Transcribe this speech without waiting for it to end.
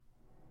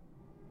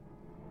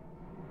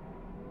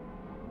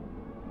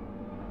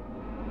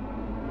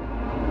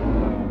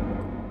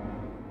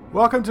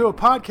Welcome to a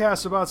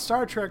podcast about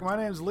Star Trek. My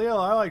name's Leo.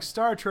 I like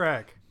Star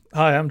Trek.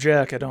 Hi, I'm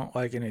Jack. I don't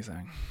like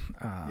anything.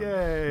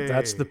 Yay.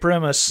 That's the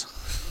premise.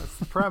 That's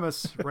the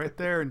premise right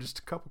there. And just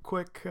a couple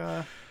quick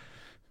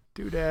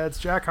doodads.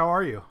 Jack, how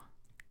are you?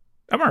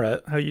 I'm all right.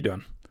 How you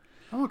doing?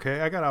 I'm okay.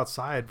 I got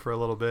outside for a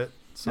little bit,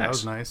 so that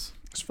was nice.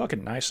 It's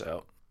fucking nice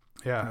out.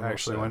 Yeah, I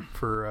actually went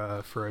for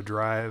a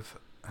drive.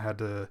 I had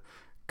to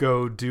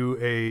go do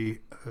a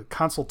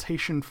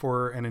consultation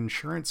for an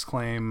insurance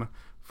claim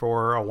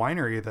for a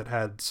winery that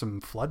had some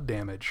flood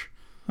damage.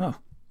 Oh.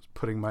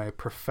 Putting my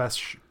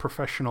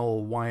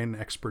professional wine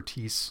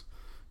expertise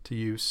to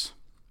use.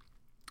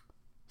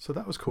 So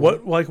that was cool.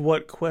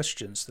 What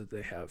questions did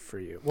they have for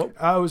you?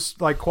 I was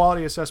like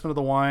quality assessment of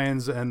the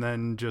wines, and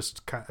then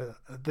just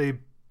they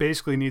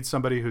basically need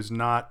somebody who's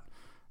not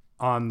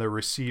on the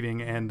receiving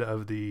end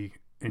of the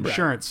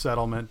insurance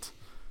settlement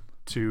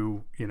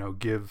to,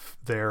 give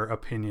their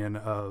opinion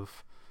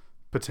of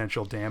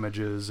potential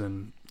damages.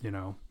 And,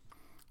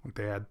 like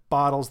they had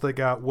bottles that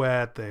got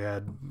wet, they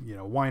had,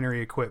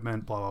 winery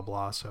equipment, blah, blah,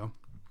 blah. So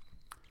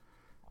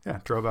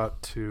yeah, drove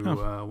out to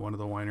one of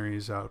the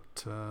wineries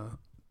out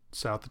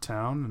south of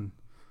town and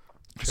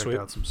checked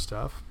out some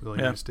stuff. Really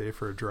nice day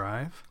for a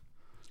drive.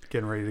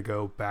 Getting ready to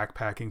go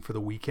backpacking for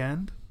the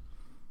weekend.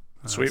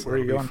 Sweet. So where are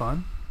you going?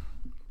 Fun.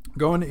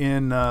 Going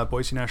in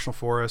Boise National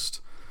Forest,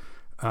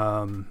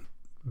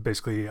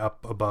 basically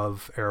up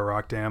above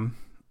Arrow Dam.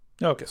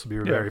 Okay. This will be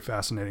very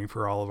fascinating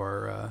for all of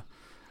our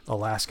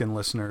Alaskan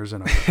listeners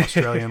and our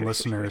Australian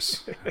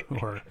listeners who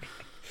are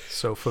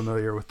so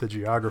familiar with the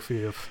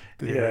geography of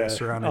the area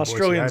surrounding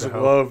Australians Boise,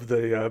 Idaho. love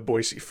the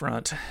Boise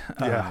front.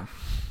 Yeah.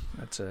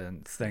 That's a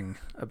thing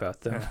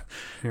about them. Yeah.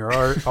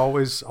 You're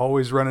always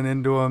running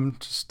into them.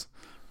 Just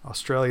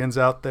Australians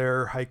out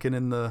there hiking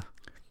in the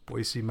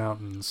Boise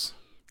Mountains.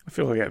 I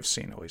feel like I've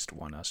seen at least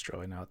one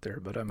Australian out there,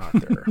 but I'm out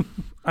there.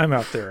 I'm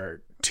out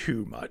there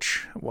too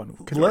much. One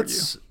could argue.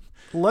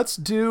 Let's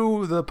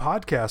do the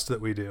podcast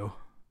that we do.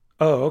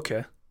 Oh,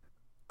 okay.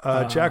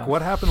 Jack,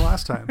 what happened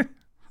last time?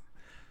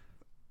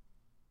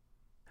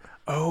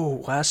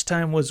 Last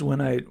time was when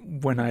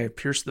I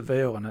pierced the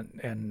veil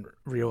and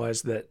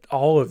realized that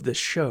all of this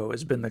show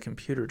has been the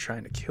computer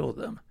trying to kill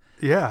them.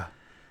 Yeah.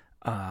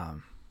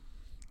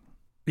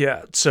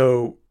 Yeah.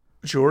 So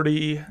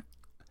Geordi,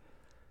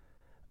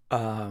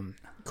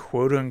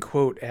 quote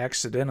unquote,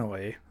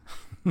 accidentally.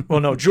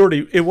 Well, no,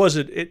 Geordi. It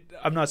wasn't.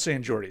 I'm not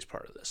saying Geordi's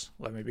part of this.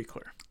 Let me be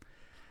clear.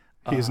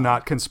 He's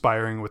not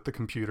conspiring with the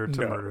computer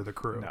to murder the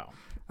crew. No.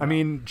 I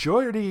mean,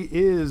 Geordi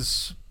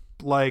is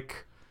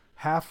like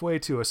halfway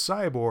to a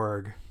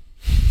cyborg.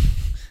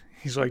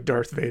 He's like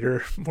Darth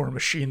Vader, more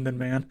machine than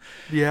man.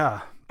 Yeah.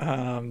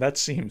 That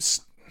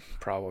seems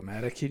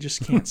problematic. He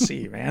just can't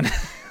see, man.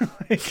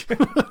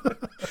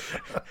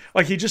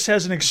 like he just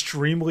has an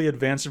extremely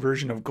advanced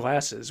version of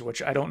glasses,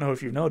 which I don't know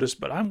if you've noticed,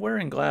 but I'm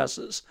wearing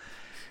glasses.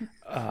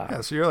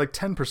 So you're like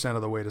 10%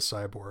 of the way to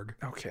cyborg.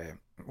 Okay.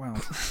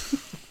 Well,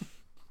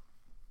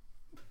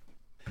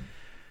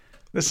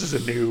 this is a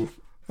new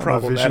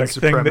problematic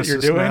thing that you're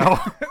doing.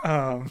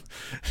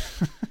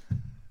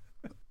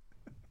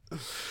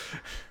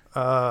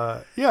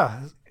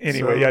 Yeah.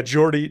 Anyway,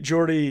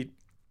 Geordi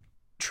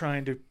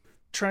trying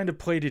to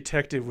play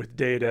detective with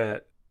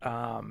Data,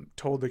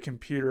 gave the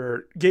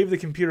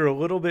computer a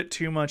little bit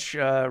too much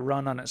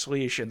run on its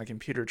leash, and the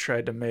computer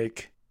did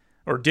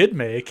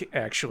make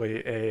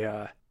actually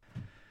a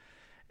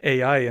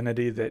AI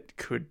entity that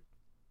could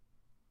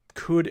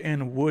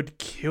and would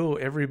kill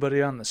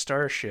everybody on the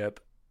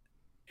starship.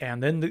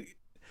 And then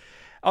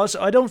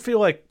I don't feel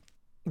like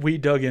we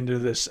dug into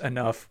this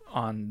enough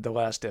on the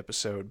last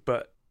episode,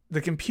 but the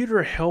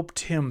computer helped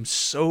him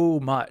so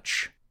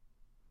much.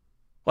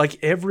 Like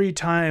every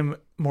time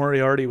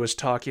Moriarty was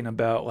talking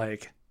about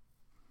like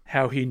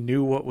how he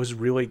knew what was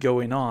really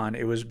going on,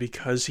 it was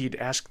because he'd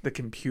asked the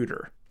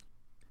computer.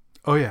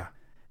 Oh yeah.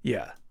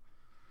 Yeah.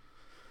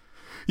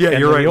 Yeah, and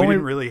you're right. We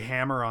didn't really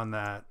hammer on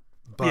that.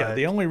 But yeah,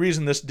 the only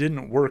reason this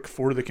didn't work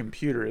for the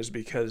computer is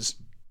because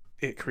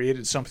it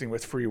created something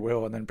with free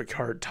will, and then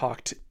Picard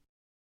talked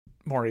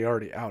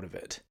Moriarty out of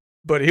it.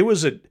 But it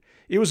was a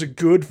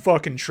good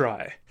fucking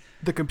try.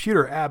 The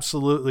computer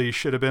absolutely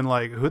should have been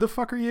like, "Who the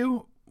fuck are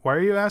you? Why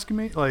are you asking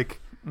me?"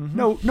 Like,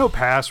 no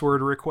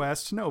password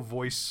requests, no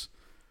voice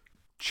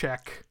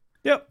check.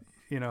 Yep.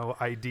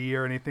 ID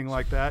or anything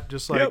like that.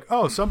 Just like,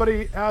 oh,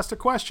 somebody asked a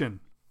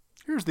question.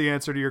 Here's the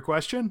answer to your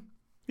question.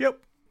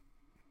 Yep.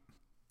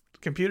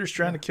 Computer's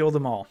trying to kill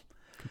them all.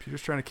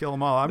 Computer's trying to kill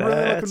them all. I'm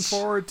really looking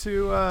forward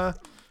to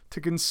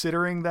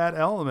considering that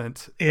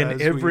element in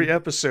every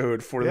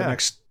episode for the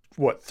next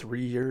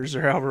 3 years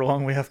or however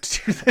long we have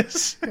to do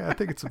this. Yeah, I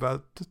think it's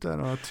about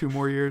 2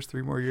 more years,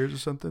 3 more years or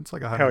something. It's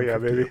like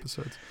 150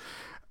 episodes.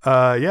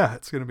 Yeah,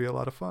 it's going to be a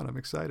lot of fun. I'm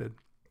excited.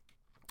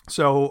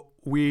 So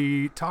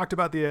we talked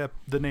about the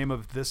name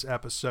of this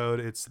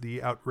episode. It's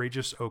The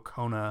Outrageous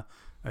Okona,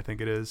 I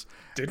think it is.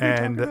 Did we talk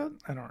about?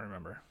 I don't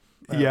remember.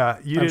 Yeah,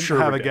 you didn't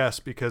have a guess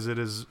because it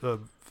is a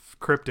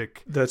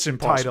cryptic That's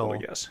impossible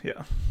title. to guess.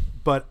 Yeah.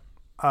 But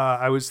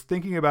I was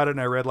thinking about it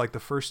and I read like the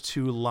first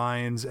 2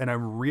 lines, and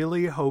I'm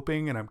really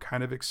hoping, and I'm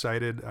kind of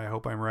excited, I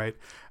hope I'm right,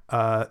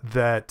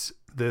 that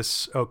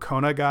this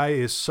Okona guy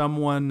is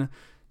someone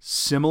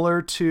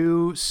similar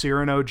to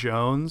Cyrano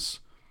Jones.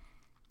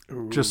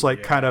 Ooh, Just like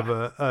yeah. kind of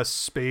a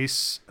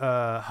space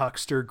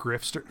huckster,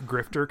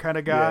 grifter kind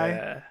of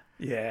guy.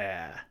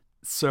 Yeah.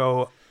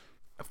 So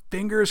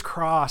fingers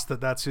crossed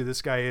that that's who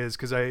this guy is,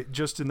 because I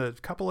just in the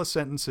couple of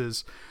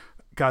sentences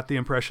got the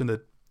impression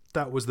that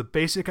that was the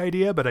basic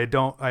idea, but I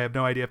have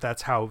no idea if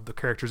that's how the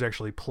character's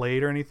actually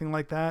played or anything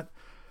like that.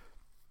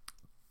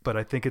 But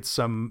I think it's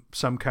some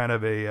kind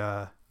of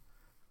a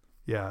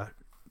guy.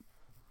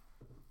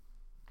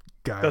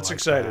 That's like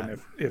exciting that.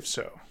 if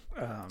so.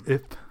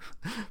 If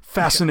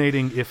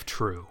fascinating, if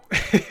true.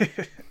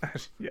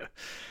 Yeah.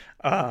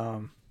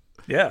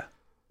 Yeah.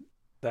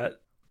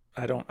 That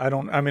I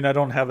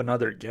don't have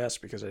another guess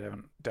because I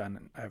haven't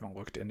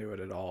looked into it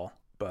at all.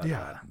 But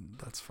Yeah,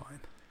 that's fine.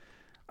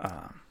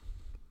 I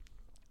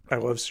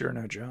love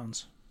Cyrano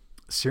Jones.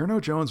 Cyrano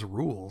Jones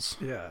rules.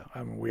 Yeah,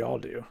 I mean we all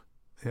do.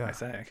 Yeah. I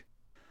think.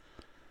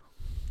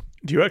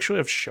 Do you actually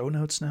have show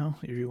notes now?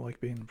 Are you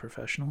like being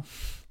professional?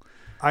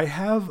 I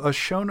have a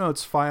show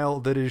notes file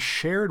that is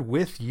shared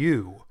with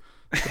you,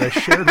 that I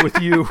shared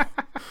with you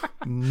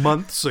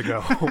months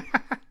ago.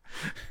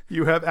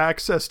 You have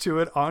access to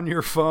it on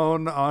your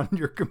phone, on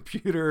your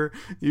computer.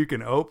 You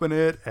can open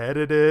it,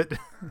 edit it.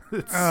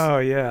 Oh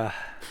yeah,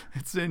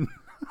 it's in.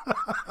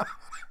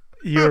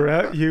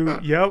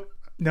 Yep.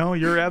 No,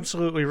 you're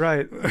absolutely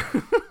right.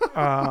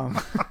 Now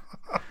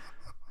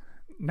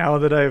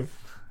that I've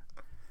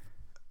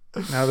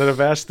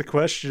asked the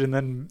question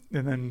and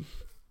then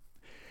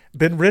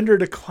been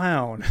rendered a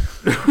clown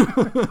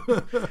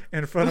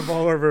in front of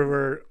all of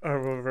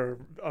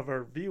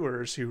our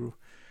viewers who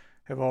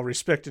have all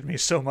respected me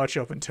so much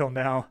up until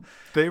now.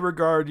 They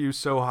regard you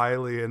so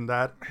highly, and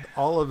that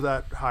all of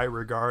that high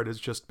regard has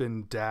just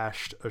been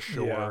dashed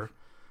ashore.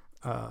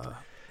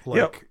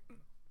 Yeah.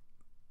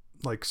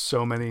 Like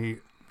so many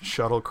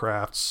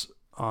shuttlecrafts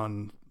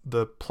on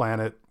the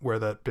planet where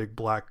that big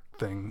black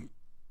thing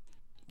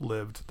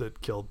lived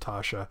that killed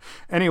Tasha.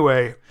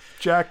 Anyway,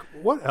 Jack,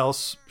 what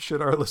else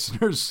should our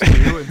listeners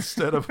do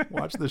instead of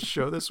watch this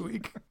show this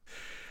week?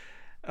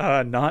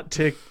 Not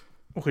take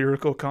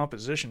lyrical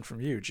composition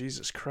from you.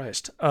 Jesus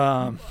Christ.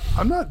 I'm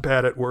not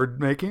bad at word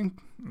making.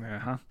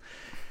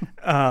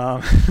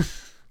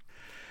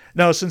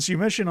 No, since you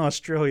mentioned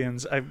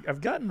Australians,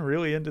 I've gotten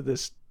really into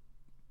this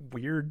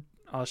weird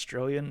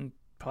Australian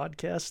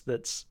podcast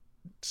that's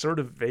sort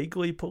of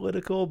vaguely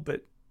political,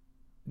 but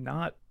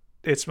not.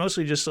 It's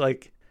mostly just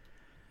like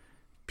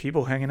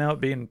people hanging out,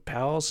 being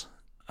pals.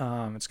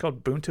 It's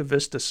called Bunta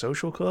Vista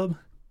Social Club.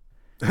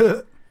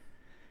 Good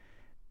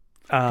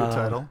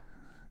title.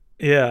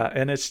 Yeah,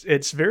 and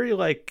it's very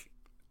like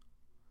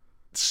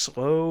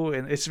slow,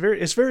 and it's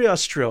very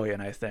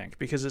Australian, I think,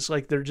 because it's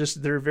like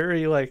they're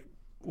very like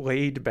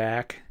laid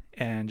back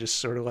and just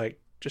sort of like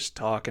just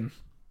talking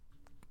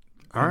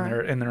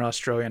in their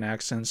Australian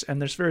accents,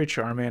 and it's very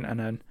charming. And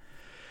then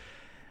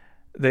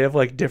they have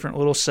like different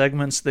little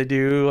segments they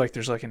do. Like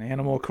there's like an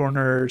animal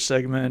corner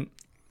segment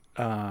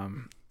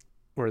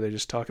where they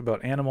just talk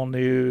about animal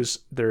news.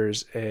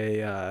 There's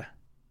a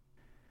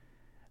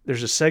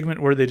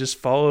segment where they just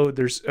follow.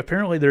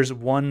 There's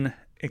one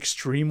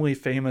extremely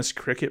famous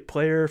cricket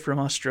player from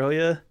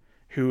Australia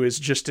who is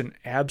just an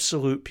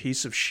absolute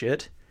piece of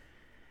shit.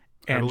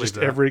 And just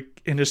every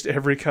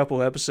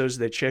couple episodes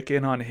they check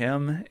in on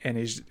him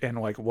and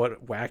like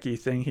what wacky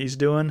thing he's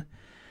doing.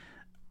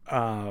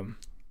 Yeah,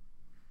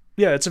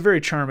 it's a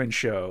very charming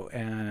show,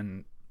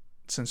 and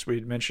since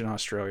we'd mentioned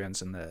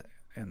Australians in the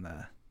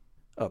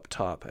up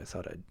top, I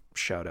thought I'd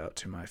shout out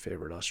to my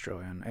favorite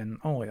Australian and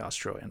only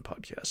Australian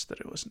podcast that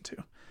I listen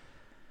to.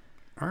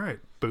 All right,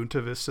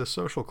 Bunta Vista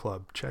Social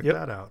Club. Check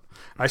that out.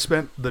 I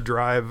spent the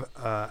drive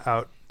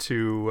out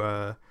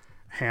to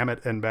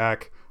Hammett and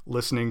back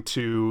listening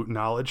to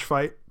Knowledge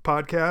Fight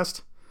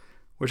podcast,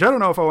 which I don't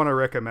know if I want to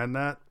recommend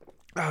that.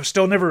 I've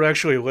still never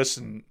actually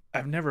listened.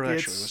 I've never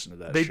actually listened to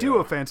that. They show. do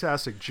a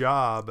fantastic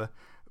job,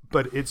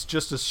 but it's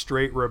just a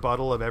straight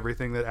rebuttal of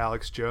everything that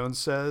Alex Jones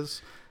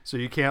says. So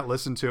you can't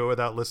listen to it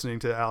without listening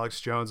to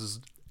Alex Jones's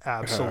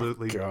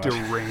absolutely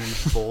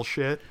deranged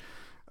bullshit.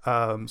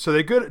 So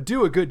they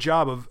do a good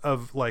job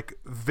of like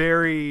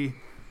very,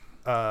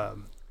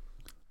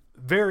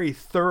 very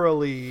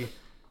thoroughly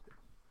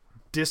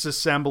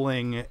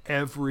disassembling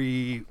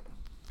every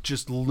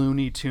just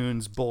Looney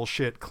Tunes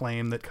bullshit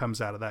claim that comes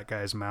out of that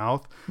guy's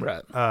mouth.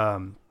 Right.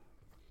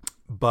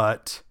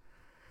 But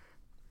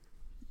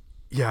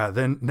yeah,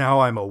 then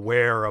now I'm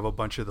aware of a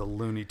bunch of the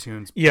Looney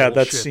Tunes bullshit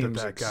that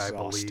seems that guy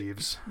exhausting.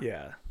 believes.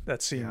 Yeah,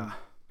 that seems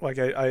like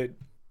I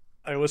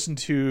listened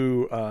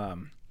to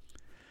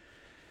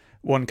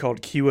one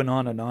called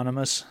QAnon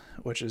Anonymous,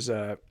 which is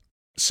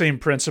same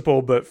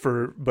principle but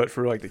for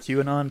like the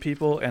QAnon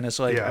people, and it's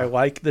like I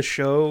like the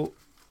show,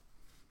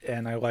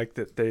 and I like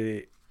that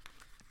they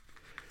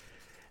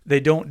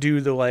don't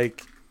do the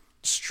like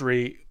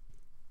straight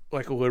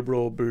like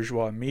liberal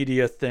bourgeois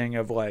media thing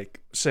of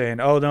like saying,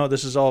 oh no,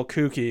 this is all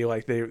kooky.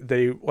 Like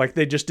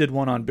they just did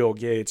one on Bill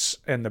Gates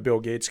and the Bill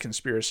Gates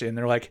conspiracy. And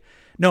they're like,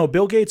 no,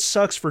 Bill Gates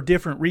sucks for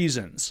different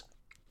reasons.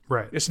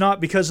 Right. It's not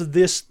because of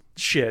this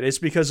shit. It's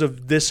because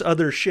of this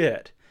other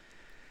shit.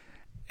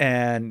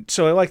 And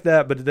so I like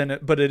that,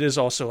 but it is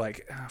also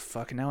like, oh,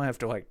 fuck, now I have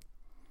to like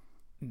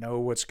know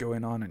what's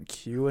going on in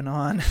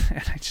QAnon.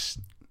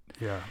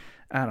 And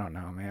I don't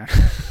know, man.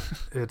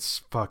 It's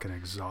fucking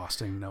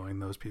exhausting knowing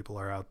those people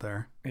are out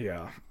there.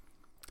 Yeah.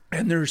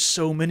 And there's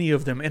so many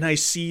of them. And I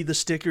see the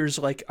stickers,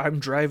 like I'm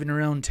driving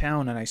around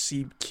town and I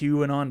see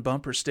QAnon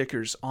bumper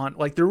stickers on,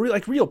 like they're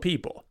like real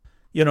people.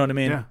 You know what I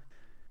mean? Yeah.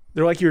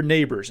 They're like your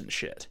neighbors and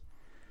shit.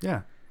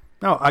 Yeah.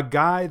 No, a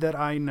guy that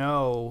I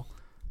know,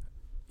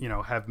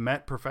 have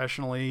met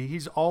professionally,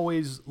 he's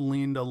always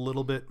leaned a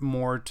little bit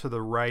more to the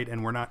right,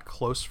 and we're not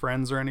close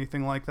friends or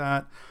anything like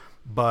that,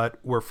 but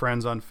we're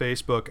friends on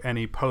Facebook, and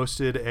he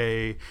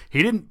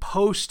didn't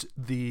post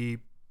the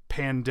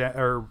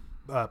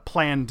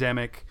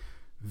pandemic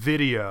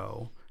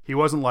video. He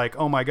wasn't like,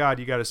 oh my God,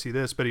 you got to see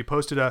this, but he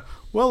posted it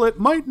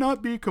might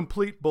not be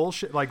complete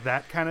bullshit, like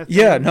that kind of thing.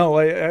 Yeah, no,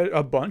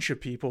 a bunch of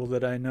people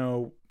that I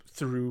know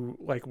through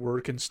like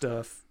work and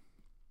stuff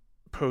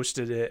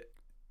posted it.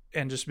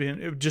 And just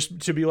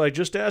to be like,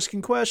 just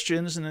asking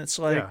questions. And it's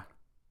like,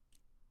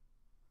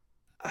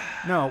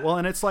 no, well,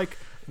 and it's like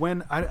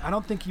when I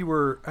don't think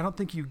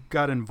you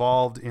got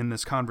involved in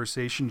this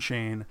conversation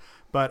chain,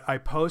 but I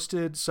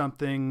posted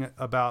something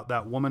about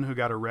that woman who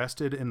got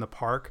arrested in the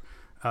park.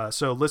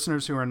 So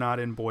listeners who are not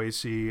in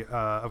Boise,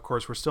 of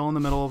course, we're still in the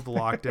middle of the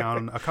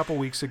lockdown a couple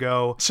weeks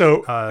ago.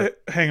 So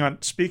hang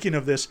on. Speaking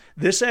of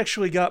this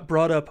actually got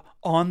brought up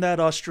on that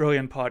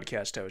Australian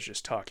podcast I was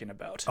just talking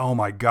about. Oh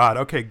my God.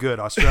 Okay, good.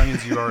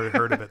 Australians, you've already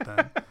heard of it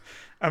then.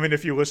 I mean,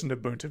 if you listen to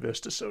Bunta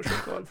Vista Social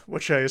Club,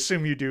 which I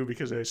assume you do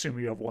because I assume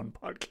you have one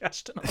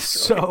podcast in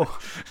Australia. So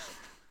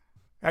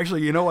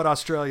actually, you know what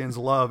Australians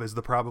love is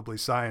the Probably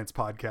Science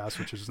podcast,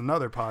 which is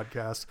another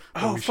podcast.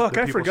 Oh, fuck.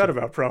 I forgot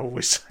about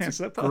Probably Science.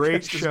 That podcast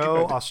great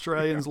show. Good.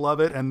 Australians love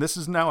it. And this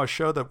is now a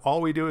show that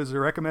all we do is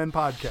recommend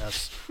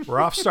podcasts. We're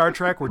off Star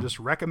Trek. We're just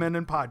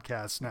recommending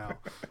podcasts now.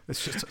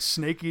 It's just a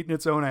snake eating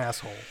its own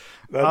asshole.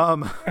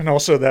 And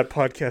also that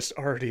podcast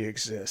already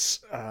exists.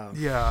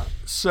 Yeah.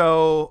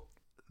 So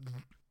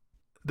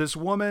this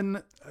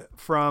woman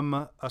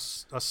from a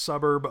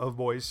suburb of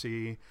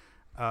Boise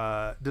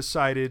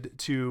decided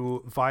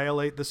to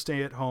violate the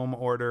stay-at-home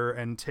order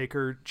and take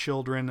her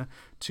children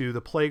to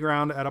the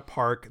playground at a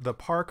park. The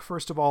park,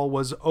 first of all,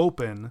 was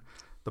open.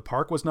 The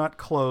park was not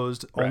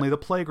closed. Right. Only the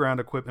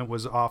playground equipment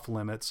was off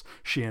limits.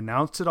 She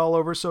announced it all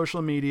over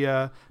social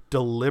media,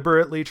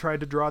 deliberately tried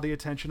to draw the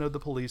attention of the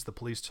police. The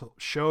police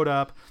showed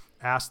up,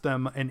 asked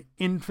them an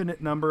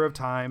infinite number of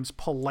times,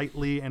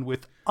 politely and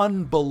with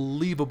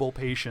unbelievable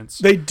patience.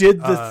 They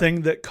did the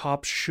thing that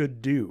cops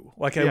should do.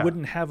 Like, I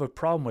wouldn't have a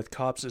problem with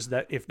cops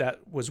if that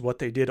was what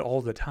they did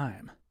all the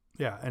time.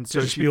 Yeah, and so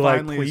just she be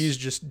finally like, please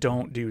just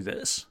don't do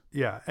this.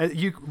 Yeah, and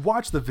you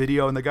watch the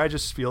video, and the guy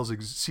just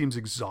seems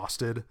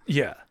exhausted.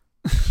 Yeah.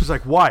 She's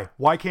like, why?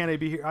 Why can't I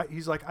be here?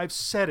 He's like, I've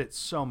said it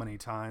so many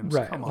times.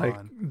 Right. Come like,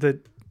 on.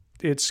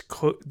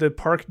 The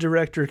park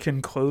director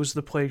can close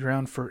the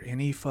playground for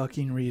any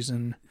fucking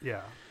reason.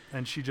 Yeah.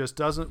 And she just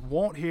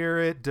won't hear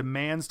it,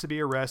 demands to be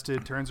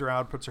arrested, turns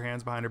around, puts her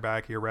hands behind her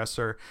back, he arrests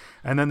her.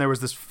 And then there was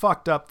this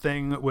fucked up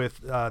thing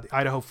with the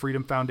Idaho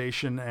Freedom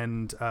Foundation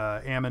and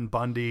Ammon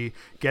Bundy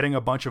getting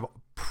a bunch of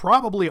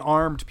probably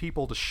armed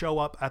people to show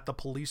up at the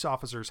police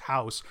officer's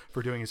house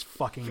for doing his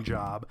fucking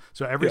job.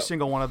 So every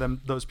single one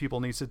of those people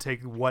needs to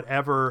take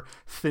whatever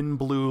thin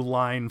blue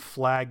line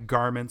flag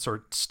garments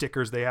or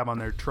stickers they have on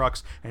their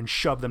trucks and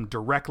shove them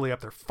directly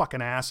up their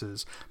fucking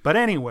asses. But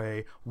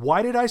anyway,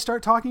 why did I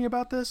start talking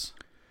about this?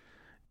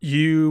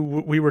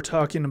 We were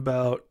talking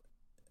about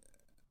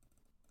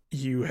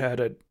you had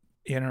an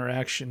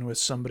interaction with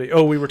somebody.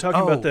 Oh, we were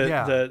talking about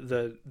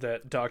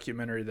that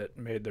documentary that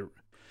made the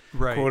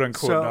quote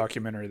unquote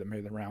documentary that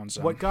made the rounds.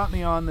 What got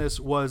me on this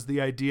was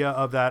the idea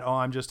of that,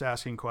 I'm just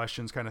asking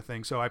questions kind of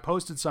thing. So I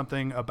posted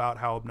something about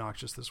how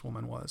obnoxious this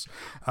woman was.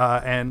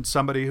 And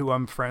somebody who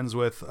I'm friends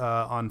with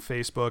on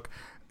Facebook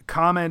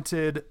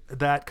commented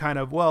that kind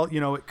of,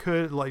 it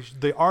could, like,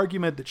 the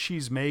argument that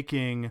she's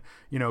making,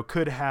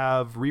 could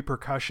have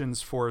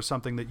repercussions for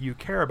something that you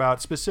care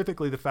about,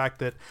 specifically the fact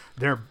that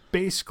they're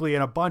basically,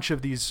 and a bunch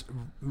of these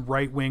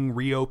right-wing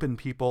reopen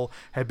people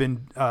have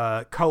been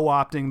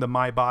co-opting the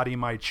My Body,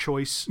 My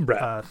Choice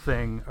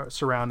thing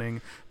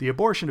surrounding the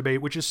abortion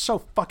debate, which is so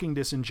fucking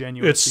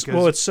disingenuous.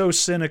 It's so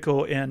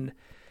cynical. And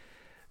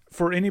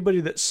for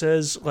anybody that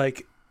says,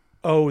 like,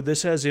 oh,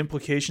 this has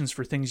implications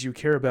for things you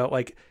care about,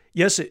 like,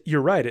 yes,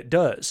 you're right, it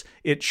does.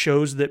 It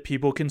shows that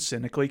people can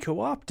cynically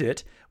co-opt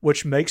it,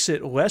 which makes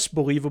it less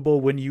believable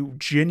when you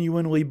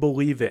genuinely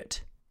believe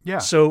it. Yeah.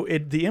 So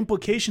the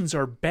implications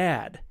are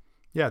bad.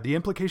 Yeah, the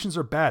implications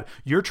are bad.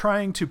 You're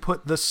trying to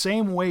put the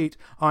same weight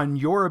on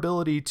your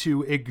ability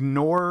to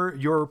ignore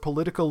your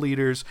political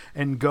leaders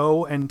and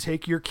go and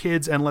take your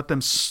kids and let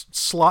them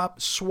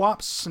swap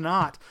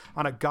snot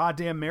on a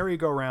goddamn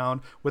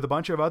merry-go-round with a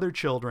bunch of other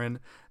children,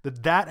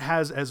 that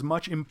has as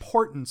much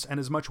importance and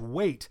as much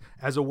weight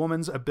as a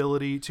woman's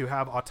ability to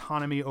have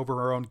autonomy over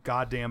her own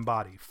goddamn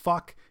body.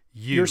 Fuck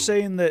you. You're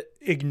saying that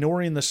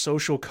ignoring the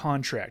social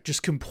contract,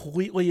 just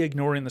completely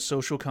ignoring the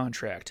social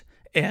contract,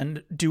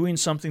 and doing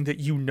something that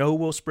you know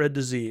will spread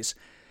disease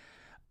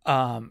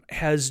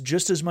has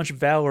just as much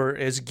valor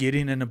as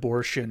getting an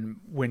abortion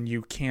when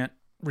you can't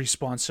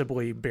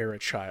responsibly bear a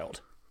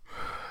child.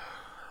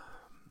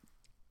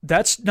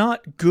 That's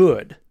not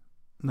good.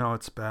 No,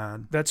 it's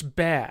bad. That's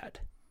bad.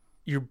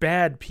 You're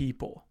bad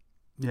people.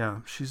 Yeah,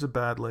 she's a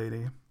bad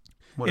lady.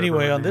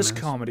 Anyway, on this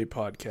comedy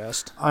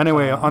podcast.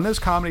 Anyway, on this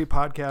comedy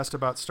podcast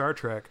about Star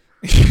Trek,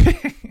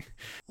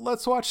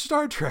 let's watch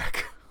Star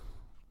Trek.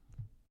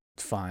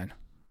 Fine.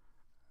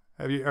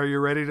 Are you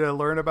ready to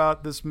learn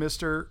about this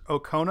Mr.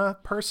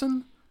 Okona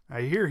person?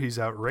 I hear he's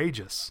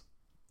outrageous.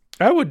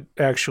 I would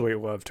actually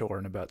love to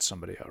learn about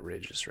somebody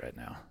outrageous right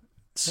now.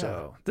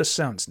 So This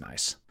sounds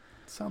nice.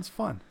 Sounds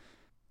fun.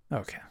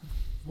 Okay.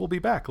 We'll be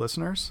back,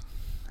 listeners.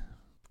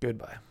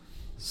 Goodbye.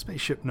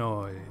 Spaceship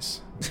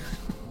noise.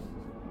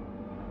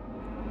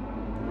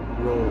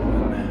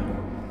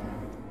 Rolling.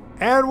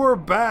 And we're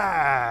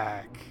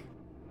back.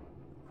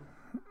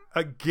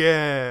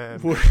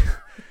 Again.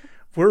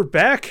 We're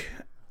back.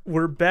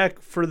 We're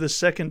back for the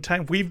second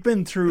time. We've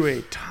been through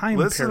a time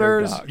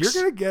listeners, paradox.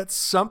 You're going to get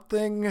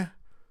something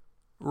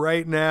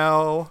right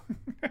now.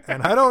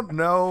 And I don't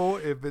know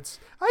if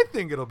I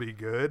think it'll be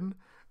good.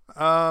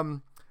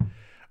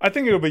 I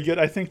think it'll be good.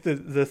 I think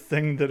the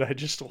thing that I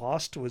just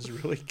lost was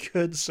really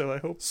good, so I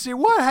hope. See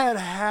what had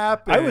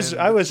happened.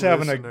 I was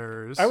having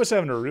listeners. I was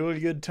having a really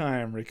good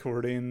time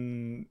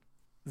recording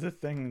the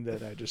thing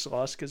that I just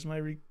lost because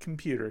my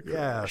computer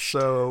crashed. Yeah,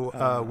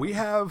 so we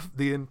have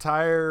the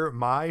entire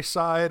my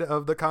side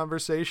of the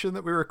conversation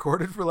that we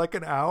recorded for like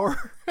an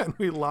hour, and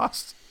we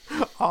lost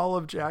all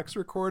of Jack's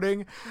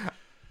recording.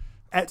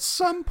 At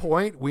some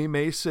point, we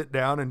may sit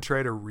down and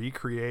try to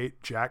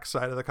recreate Jack's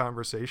side of the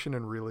conversation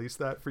and release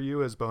that for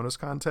you as bonus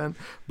content.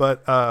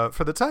 But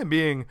for the time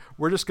being,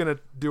 we're just going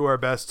to do our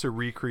best to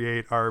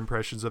recreate our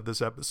impressions of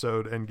this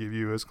episode and give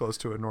you as close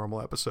to a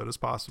normal episode as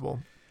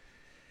possible.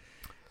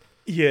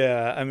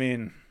 Yeah, I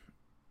mean,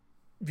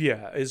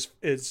 as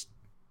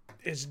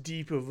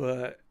deep of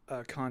a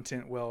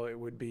content it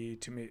would be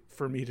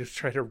for me to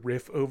try to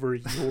riff over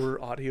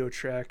your audio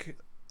track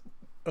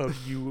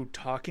of you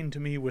talking to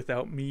me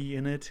without me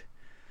in it.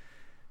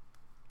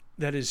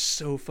 That is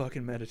so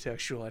fucking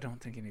metatextual. I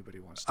don't think anybody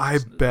wants to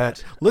listen to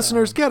that.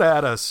 Listeners, get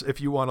at us if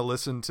you want to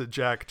listen to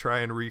Jack try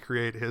and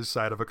recreate his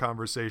side of a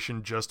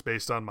conversation just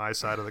based on my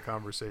side of the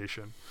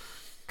conversation.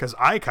 Because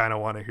I kind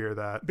of want to hear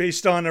that.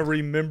 Based on a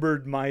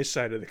remembered my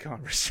side of the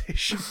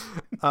conversation.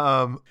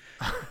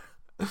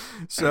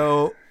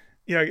 So...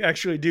 Yeah,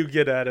 actually do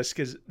get at us,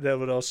 because that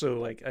would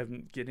also,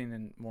 I'm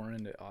getting more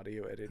into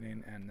audio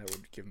editing, and that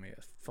would give me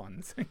a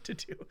fun thing to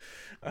do.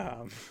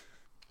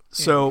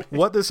 So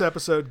what this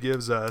episode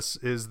gives us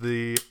is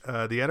the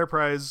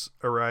Enterprise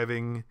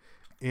arriving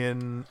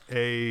in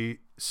a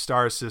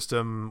star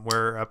system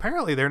where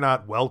apparently they're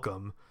not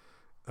welcome.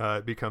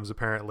 It becomes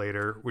apparent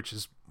later, which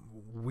is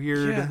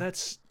weird. Yeah,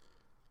 that's...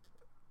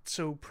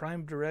 So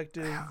Prime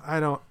Directive.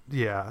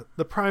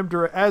 The Prime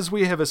Directive, as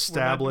we have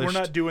established, we're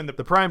not doing the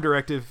Prime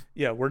Directive.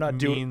 Yeah, we're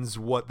not means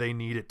what they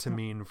need it to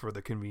mean for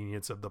the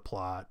convenience of the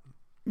plot.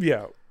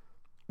 Yeah,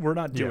 we're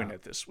not doing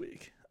it this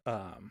week.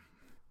 But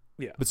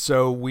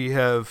so we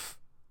have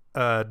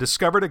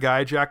discovered a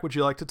guy. Jack, would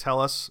you like to tell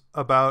us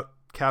about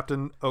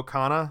Captain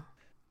Okona?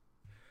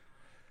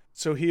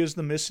 So he is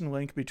the missing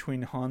link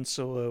between Han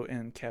Solo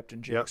and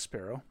Captain Jack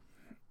Sparrow.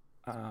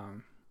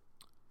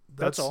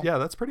 That's all. Yeah,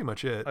 that's pretty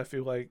much it. I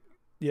feel like,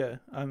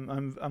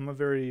 I'm a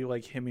very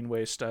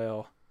Hemingway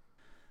style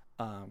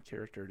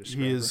character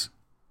describer.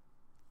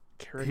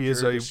 He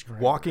is a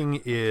walking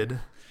id.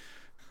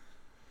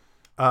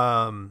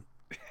 Yeah,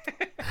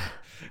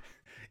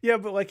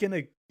 but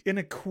in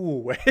a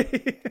cool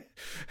way.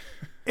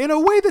 In a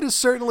way that is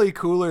certainly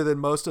cooler than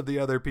most of the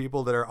other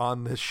people that are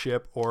on this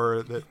ship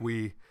or that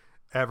we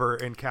ever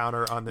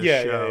encounter on this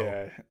show.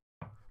 Yeah.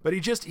 But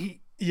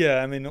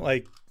I mean,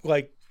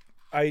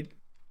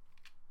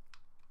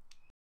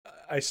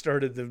 I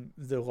started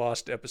the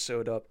Lost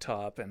episode up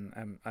top,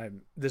 and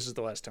this is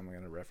the last time I'm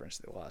going to reference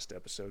the Lost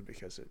episode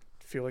because I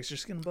feel like it's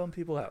just going to bum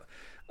people out.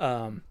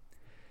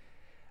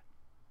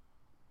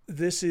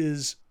 This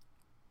is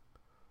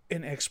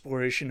an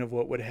exploration of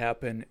what would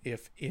happen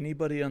if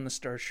anybody on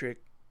the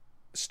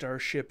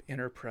Starship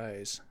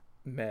Enterprise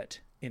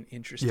met an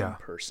interesting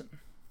person.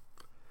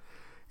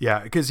 Yeah,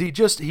 because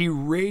he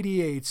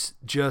radiates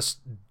just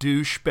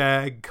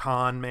douchebag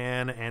con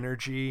man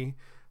energy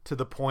to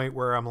the point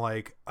where I'm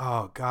like,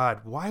 oh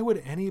God, why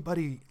would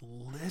anybody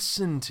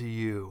listen to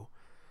you?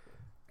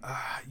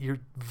 Your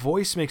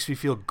voice makes me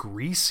feel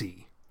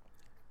greasy.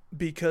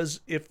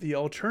 Because if the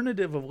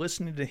alternative of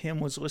listening to him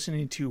was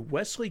listening to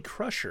Wesley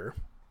Crusher,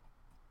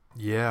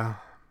 Yeah.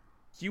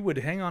 you would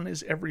hang on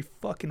his every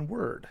fucking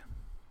word.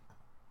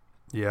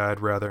 Yeah, I'd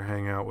rather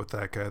hang out with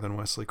that guy than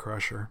Wesley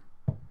Crusher.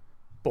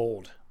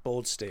 Bold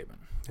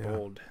statement. Yeah.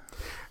 Bold.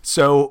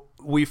 So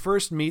we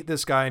first meet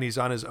this guy, and he's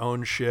on his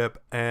own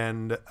ship,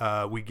 and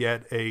we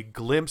get a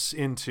glimpse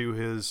into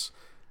his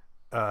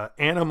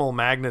animal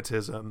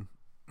magnetism.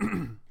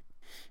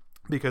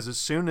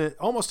 Because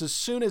almost as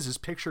soon as his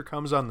picture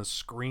comes on the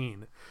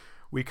screen,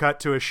 we cut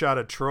to a shot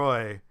of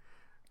Troy,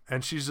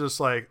 and she's just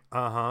like,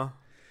 "Uh-huh,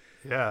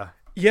 yeah,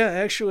 Yeah,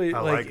 actually,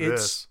 I like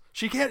this."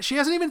 She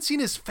hasn't even seen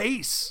his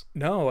face.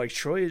 No, like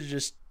Troy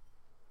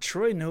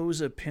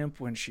knows a pimp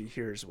when she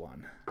hears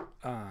one.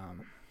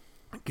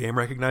 Game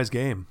recognized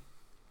game.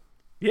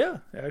 Yeah,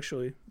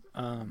 actually.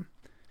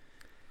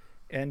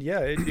 And yeah,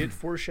 it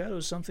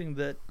foreshadows something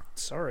that,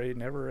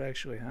 never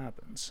actually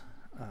happens.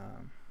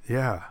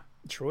 Yeah.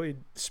 Troy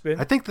spent...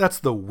 I think that's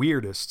the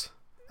weirdest.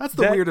 That's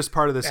the weirdest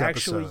part of this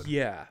episode. Actually,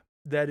 yeah.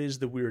 That is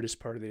the weirdest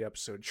part of the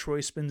episode.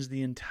 Troy spends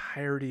the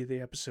entirety of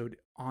the episode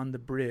on the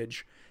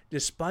bridge,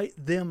 despite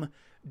them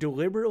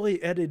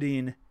deliberately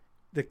editing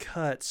the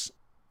cuts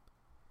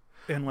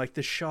and like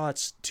the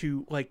shots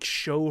to like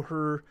show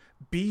her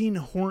being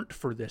horned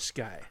for this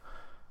guy.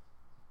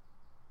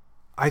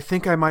 I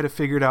think I might have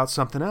figured out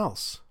something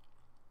else.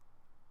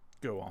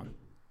 Go on.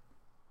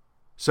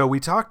 So we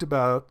talked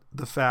about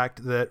the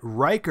fact that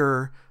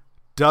Riker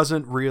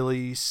doesn't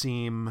really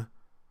seem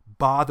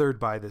bothered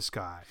by this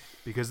guy,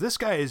 because this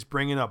guy is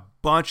bringing a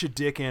bunch of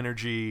dick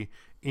energy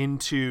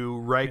into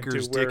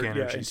Riker's dick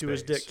energy into space.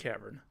 his dick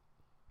cavern.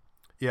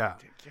 Yeah.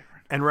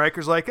 And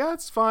Riker's like,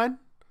 that's fine.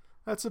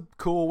 That's a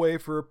cool way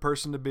for a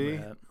person to be.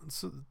 Right.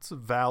 It's a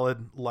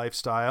valid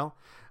lifestyle.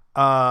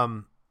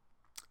 And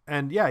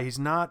yeah, he's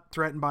not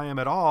threatened by him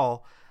at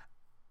all.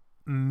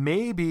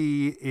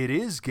 Maybe it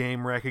is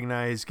game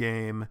recognized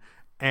game,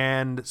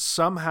 and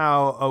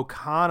somehow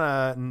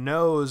Okana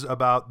knows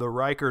about the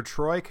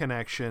Riker-Troy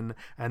connection,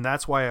 and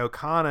that's why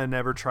Okana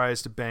never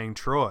tries to bang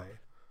Troy.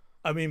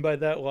 I mean, by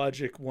that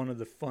logic, one of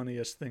the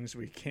funniest things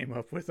we came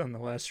up with on the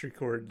last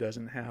record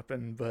doesn't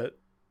happen, but...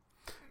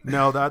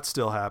 No, that's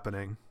still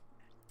happening.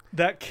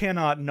 That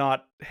cannot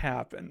not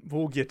happen.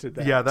 We'll get to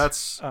that. Yeah,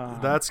 that's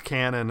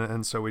canon,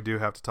 and so we do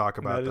have to talk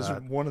about that.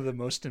 That is one of the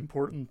most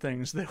important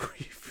things that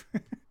we've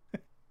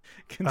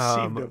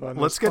conceived of on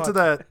let's this get podcast. to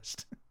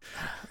that.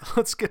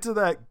 Let's get to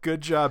that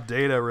good job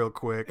Data real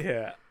quick.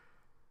 Yeah,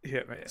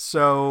 man.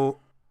 So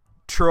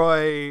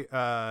Troy,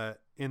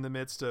 in the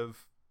midst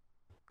of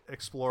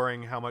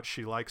exploring how much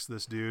she likes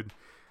this dude,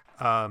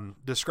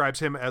 describes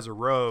him as a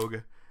rogue,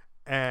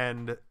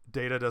 and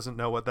Data doesn't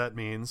know what that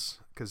means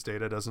because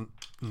Data doesn't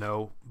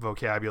know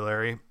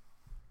vocabulary.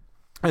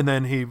 And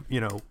then he,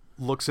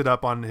 looks it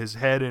up on his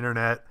head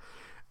internet,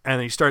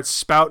 and he starts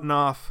spouting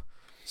off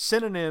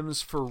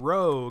synonyms for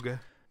rogue,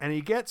 and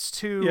he gets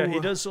to... Yeah, he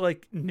does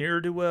like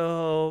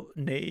ne'er-do-well,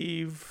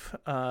 knave,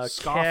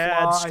 scofflaw,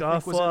 cad, I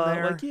think was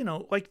in there.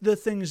 like, like the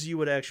things you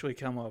would actually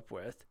come up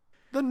with.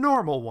 The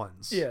normal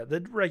ones. Yeah,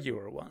 the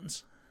regular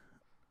ones.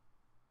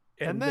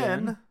 And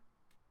then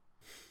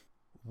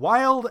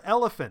wild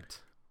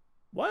elephant.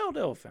 Wild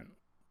elephant,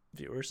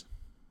 viewers.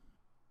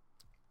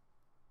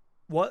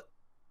 What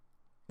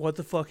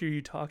the fuck are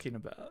you talking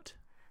about?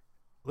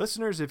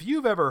 Listeners, if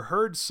you've ever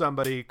heard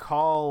somebody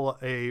call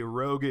a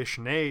roguish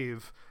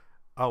knave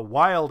a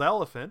wild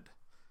elephant,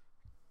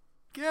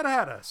 get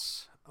at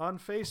us on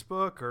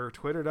Facebook or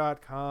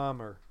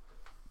Twitter.com or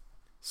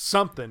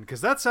something,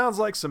 because that sounds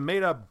like some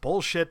made up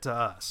bullshit to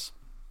us.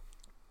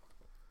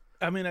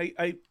 I mean,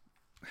 I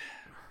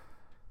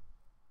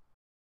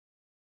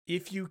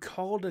if you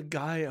called a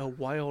guy a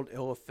wild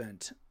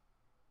elephant,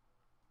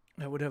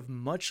 I would have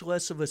much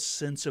less of a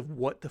sense of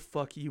what the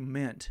fuck you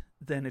meant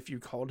than if you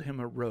called him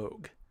a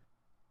rogue.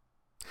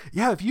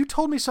 Yeah, if you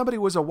told me somebody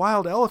was a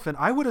wild elephant,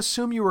 I would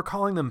assume you were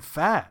calling them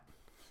fat.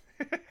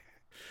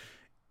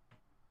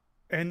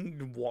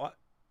 And what?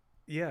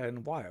 Yeah,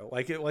 and wild.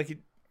 Like it.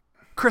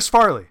 Chris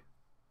Farley.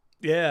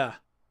 Yeah.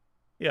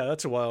 Yeah,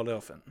 that's a wild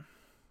elephant.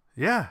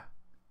 Yeah.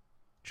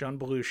 John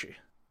Belushi.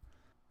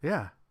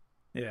 Yeah.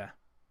 Yeah.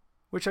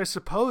 Which I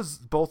suppose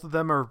both of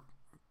them are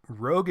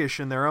roguish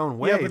in their own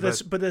way. Yeah,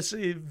 but that's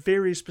a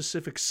very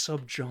specific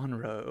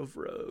subgenre of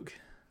rogue.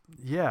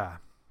 Yeah.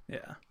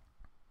 Yeah.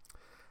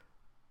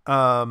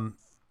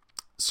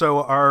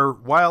 So our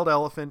wild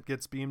elephant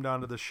gets beamed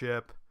onto the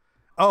ship.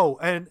 Oh,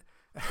 and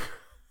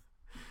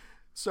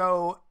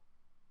so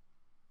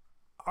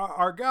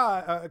our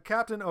guy,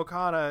 Captain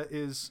Okana,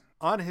 is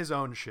on his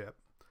own ship.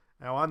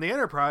 Now on the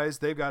Enterprise,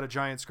 they've got a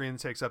giant screen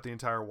that takes up the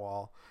entire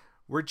wall.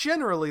 We're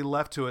generally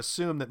left to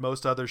assume that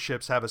most other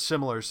ships have a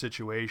similar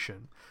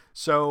situation.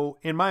 So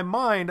in my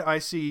mind, I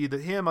see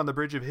that him on the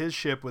bridge of his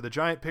ship with a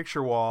giant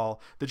picture wall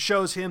that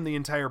shows him the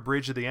entire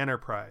bridge of the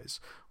Enterprise.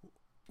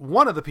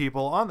 One of the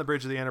people on the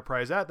bridge of the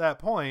Enterprise at that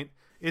point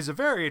is a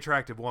very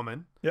attractive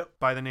woman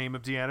by the name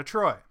of Deanna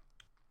Troi.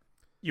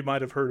 You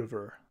might have heard of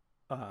her.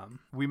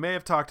 We may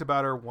have talked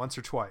about her once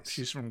or twice.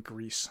 She's from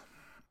Greece.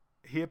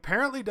 he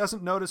apparently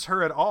doesn't notice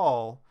her at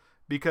all,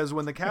 because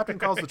when the captain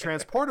calls the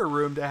transporter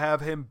room to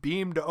have him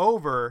beamed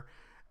over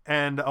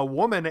and a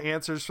woman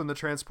answers from the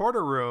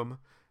transporter room,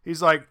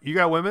 he's like, "You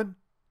got women?"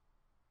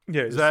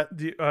 Yeah, Is that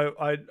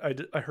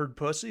I heard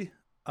pussy.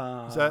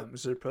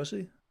 Is there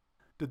pussy?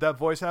 did that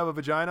voice have a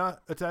vagina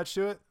attached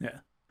to it? Yeah.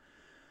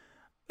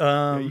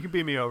 Yeah, you can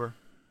beam me over.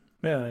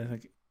 Yeah, I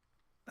think.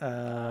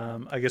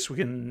 I guess we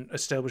can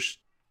establish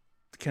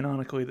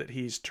canonically that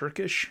he's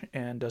Turkish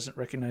and doesn't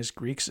recognize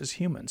Greeks as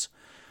humans.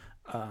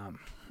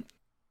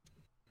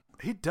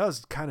 He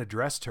does kind of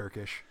dress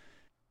Turkish.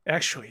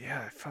 Actually,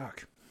 yeah,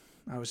 fuck.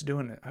 I was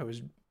doing it. I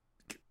was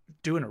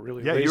doing a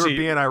really Yeah, lazy, you were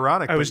being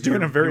ironic. I was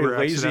doing a very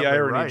lazy accidentally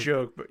irony right.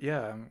 joke, but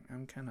yeah,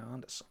 I'm kind of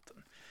onto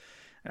something.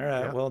 All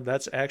right, Yep. well,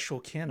 that's actual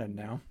canon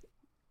now.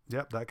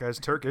 Yep, that guy's He's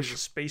a Turkish.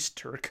 space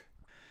Turk.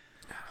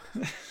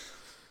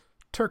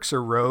 Turks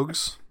are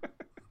rogues.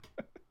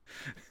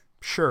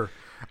 Sure.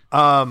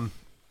 Beam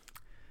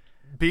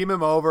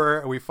him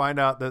over. We find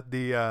out that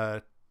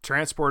the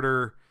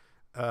transporter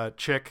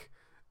chick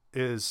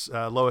is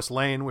Lois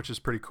Lane, which is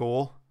pretty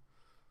cool.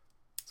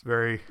 It's a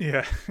very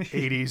Yeah,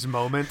 80s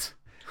moment.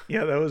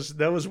 yeah,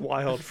 that was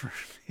wild for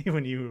me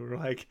when you were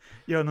like,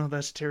 "Yo, no,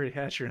 that's Terry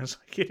Hatcher," and I was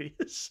like, "It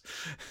is."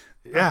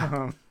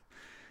 Yeah.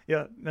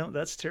 Yeah, no,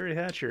 that's Terry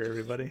Hatcher,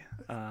 everybody.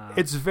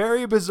 It's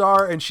very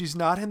bizarre, and she's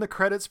not in the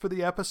credits for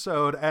the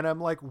episode, and I'm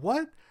like,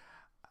 what?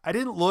 I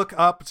didn't look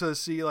up to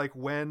see like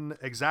when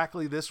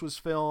exactly this was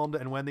filmed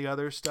and when the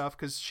other stuff,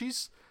 because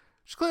she's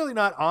clearly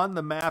not on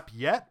the map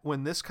yet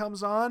when this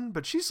comes on,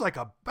 but she's like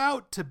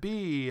about to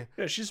be.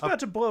 Yeah, she's about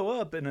to blow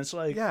up, and it's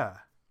like, Yeah.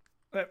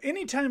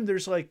 anytime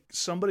there's like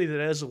somebody that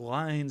has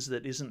lines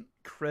that isn't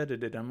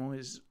credited, I'm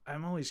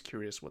always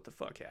curious what the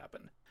fuck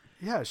happened.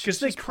 Yeah, she's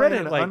they just playing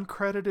credit, an like-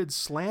 uncredited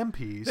slam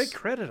piece. They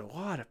credit a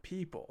lot of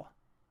people.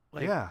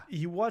 Like, Yeah.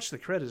 you watch the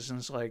credits and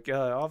it's like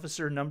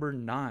officer number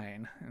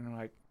 9, and I'm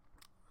like,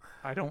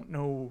 I don't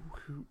know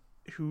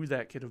who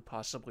that could have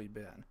possibly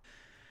been.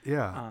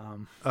 Yeah.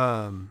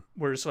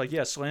 Where it's like,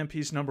 yeah, slam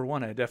piece number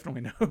 1, I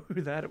definitely know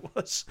who that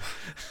was.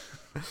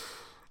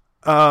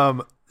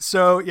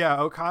 So yeah,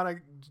 Okada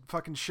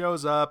fucking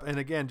shows up, and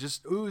again,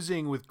 just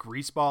oozing with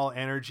greaseball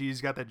energy.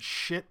 He's got that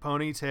shit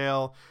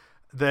ponytail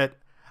that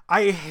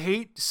I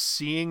hate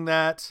seeing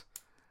that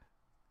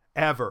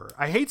ever.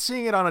 I hate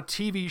seeing it on a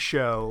TV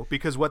show,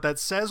 because what that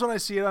says when I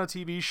see it on a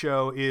TV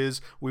show is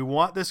we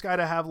want this guy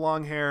to have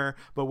long hair,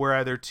 but we're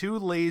either too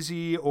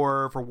lazy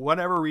or for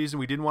whatever reason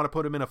we didn't want to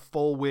put him in a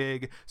full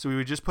wig, so we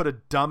would just put a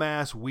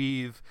dumbass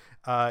weave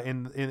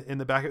in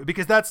the back,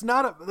 because it's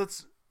not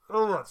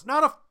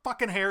a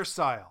fucking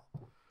hairstyle.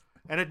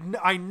 And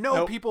I know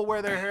Nope. people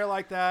wear their hair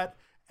like that,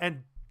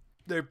 and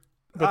they're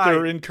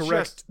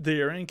incorrect.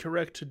 They are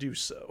incorrect to do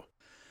so.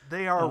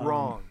 They are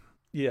wrong.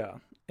 Yeah,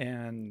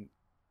 and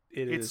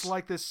It's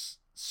like this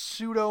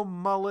pseudo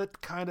mullet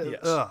kind of.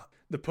 Yes. Ugh.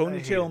 The I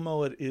hate ponytail it.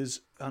 mullet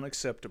is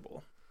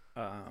unacceptable.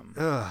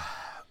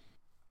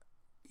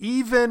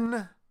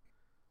 Even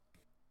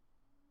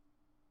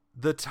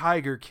the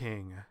Tiger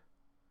King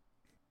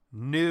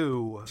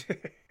knew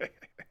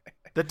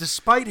that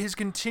despite his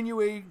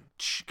continuing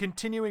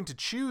to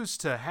choose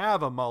to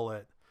have a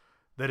mullet,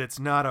 that it's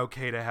not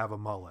okay to have a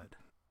mullet.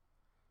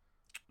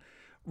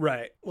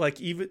 Right.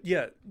 Like, even,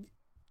 yeah.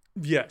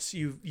 Yes,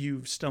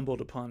 you've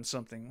stumbled upon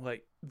something.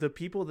 Like, the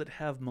people that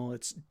have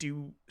mullets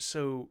do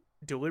so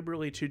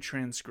deliberately to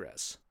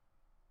transgress.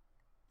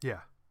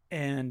 Yeah.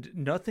 And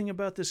nothing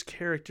about this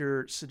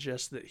character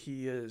suggests that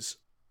he is.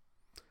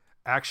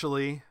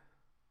 Actually,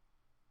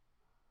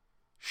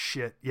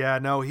 shit. Yeah,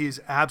 no, he's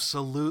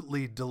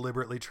absolutely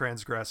deliberately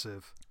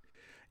transgressive.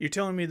 You're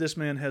telling me this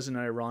man has an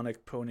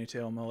ironic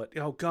ponytail mullet?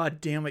 Oh, god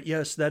damn it.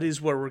 Yes, that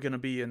is where we're going to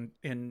be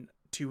in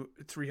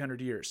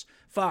 300 years.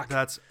 Fuck.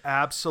 That's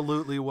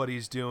absolutely what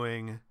he's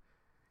doing.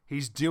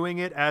 He's doing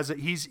it as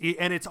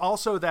and it's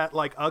also that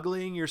like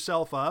uglying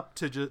yourself up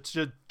to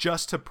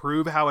just to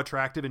prove how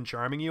attractive and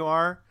charming you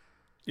are.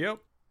 Yep.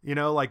 You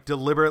know, like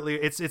deliberately,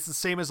 it's the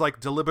same as like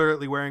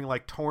deliberately wearing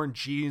like torn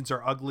jeans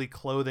or ugly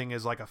clothing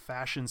as like a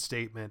fashion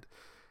statement,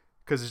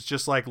 because it's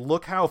just like,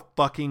 look how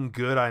fucking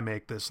good I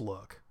make this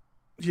look.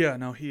 Yeah,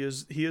 no, he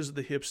is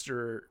the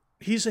hipster.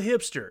 He's a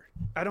hipster.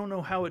 I don't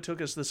know how it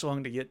took us this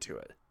long to get to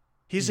it.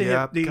 He's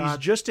he's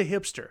just a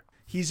hipster.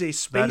 He's a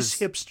space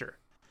hipster.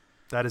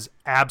 That is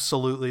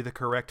absolutely the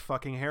correct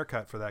fucking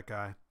haircut for that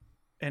guy.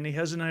 And he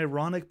has an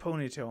ironic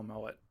ponytail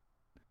mullet.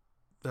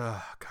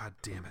 Ugh, god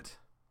damn it.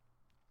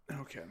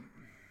 Okay.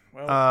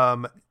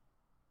 Well,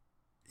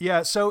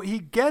 yeah, so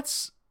he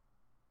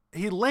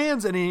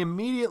lands and he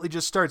immediately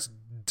just starts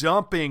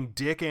dumping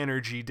dick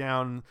energy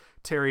down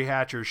Terry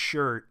Hatcher's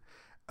shirt.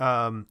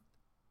 And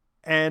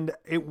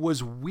it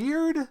was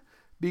weird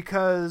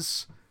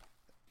because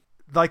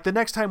like the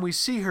next time we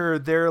see her,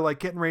 they're like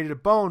getting ready to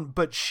bone,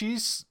 but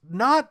she's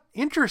not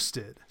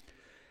interested.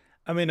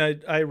 I mean,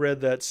 I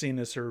read that scene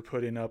as her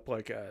putting up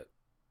like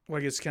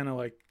it's kind of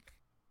like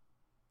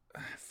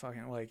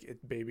fucking like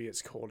Baby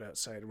It's Cold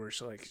Outside, where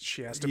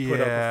she has to put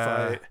up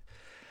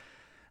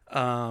a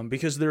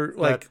Because they're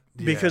like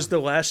because the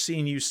last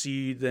scene you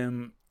see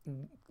them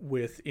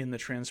with in the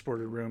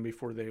transporter room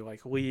before they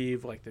like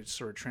leave, like the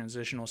sort of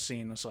transitional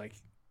scene is like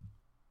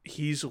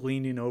he's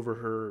leaning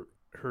over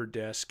her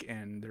desk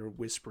and they're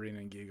whispering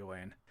and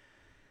giggling.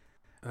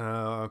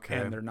 Oh, okay.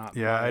 And they're not.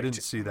 Yeah, liked. I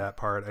didn't see that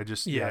part. I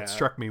just it Yeah.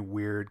 struck me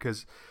weird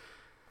because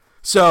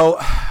so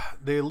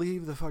they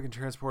leave the fucking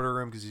transporter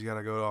room because he's got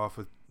to go off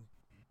with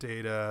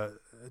Data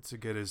to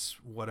get his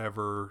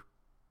whatever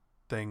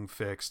thing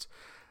fixed,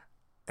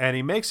 and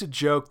he makes a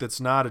joke that's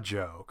not a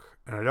joke,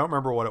 and I don't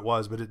remember what it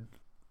was, but it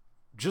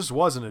just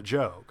wasn't a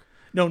joke.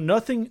 No,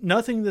 nothing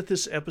that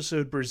this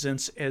episode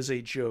presents as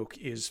a joke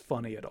is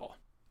funny at all.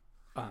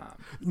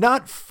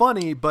 Not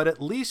funny, but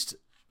at least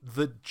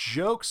the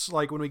jokes,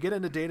 like when we get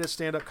into Data's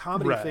stand-up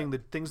comedy Right. thing, the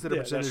things that are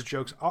Yeah, presented as that's true.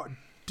 jokes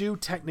do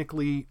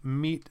technically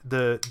meet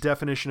the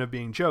definition of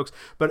being jokes.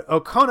 But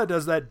O'Kona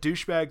does that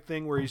douchebag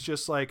thing where he's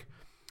just like,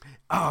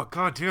 oh,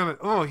 God damn it.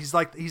 Oh, he's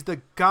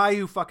the guy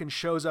who fucking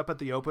shows up at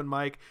the open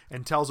mic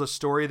and tells a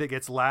story that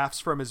gets laughs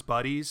from his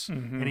buddies,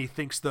 and he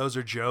thinks those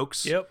are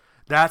jokes. Yep.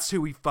 That's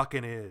who he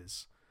fucking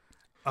is.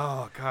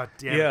 Oh, God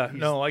damn it. Yeah, He's-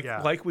 no, like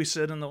yeah. like we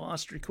said in the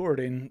last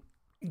recording,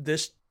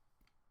 this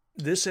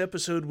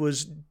episode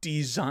was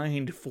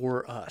designed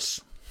for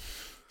us.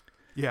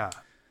 Yeah.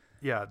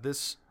 Yeah,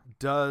 this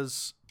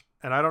does,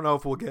 and I don't know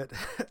if we'll get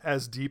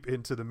as deep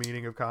into the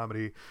meaning of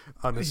comedy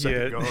on the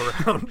second Yeah. go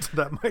around.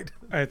 That might.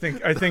 I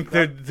think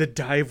the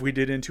dive we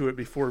did into it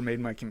before made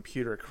my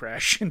computer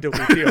crash and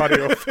delete the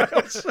audio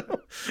files.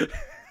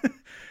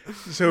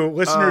 So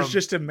listeners,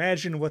 just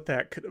imagine what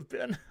that could have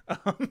been.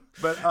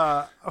 But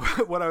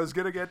what I was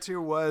going to get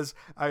to was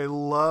I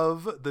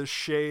love the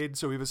shade.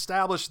 So we've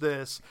established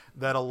this,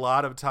 that a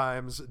lot of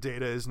times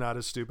Data is not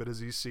as stupid as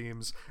he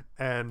seems,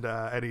 and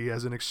he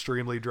has an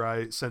extremely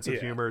dry sense of Yeah.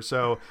 humor.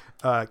 So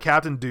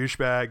Captain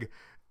Douchebag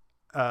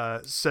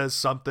says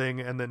something,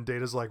 and then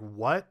Data's like,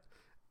 what?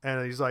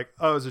 And he's like,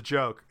 oh, it's a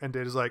joke. And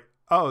Data's like,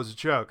 oh, it's a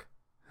joke.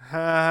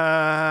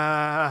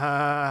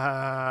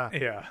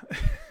 Yeah.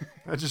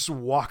 And just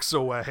walks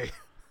away.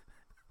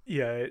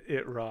 Yeah,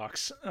 it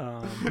rocks.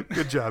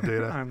 Good job,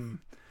 Data.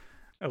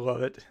 I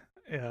love it.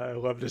 Yeah, I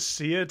love to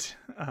see it.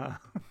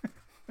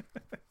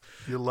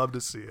 You love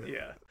to see it.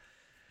 Yeah.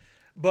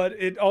 But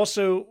it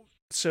also,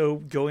 so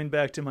going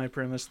back to my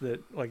premise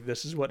that like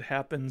this is what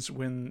happens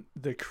when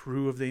the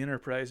crew of the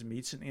Enterprise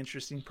meets an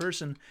interesting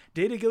person,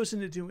 Data goes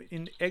into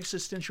an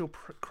existential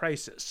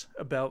crisis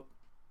about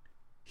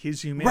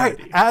his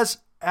humanity. Right.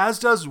 As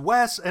does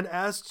Wes and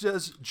as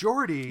does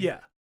Geordi. Yeah.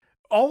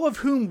 All of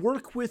whom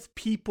work with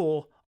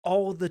people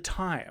all the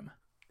time.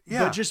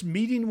 Yeah. But just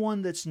meeting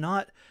one that's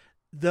not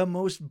the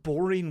most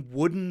boring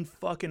wooden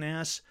fucking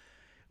ass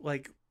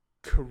like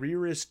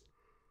careerist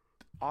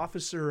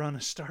officer on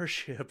a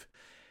starship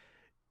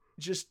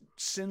just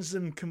sends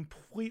them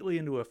completely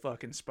into a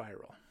fucking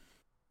spiral.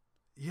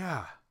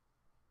 Yeah.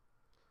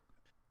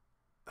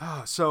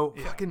 Oh, so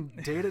Yeah. fucking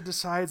Data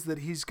decides that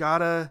he's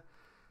gotta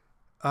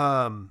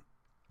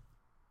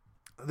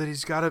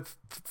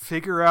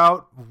figure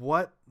out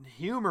what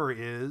humor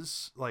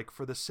is, like,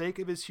 for the sake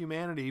of his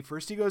humanity.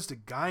 First he goes to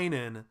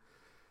Guinan.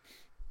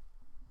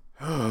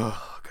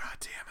 Oh, God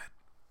damn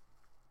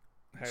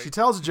it. She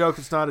tells a joke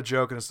that's not a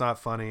joke and it's not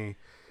funny.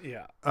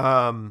 Yeah.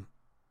 Um,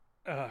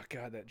 Oh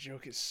god, that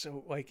joke is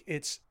so like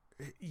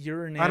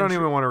you're an I don't andro-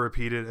 even want to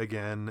repeat it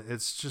again.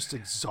 It's just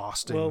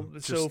exhausting. Well,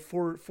 Just so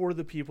for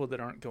the people that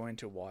aren't going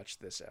to watch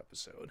this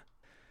episode,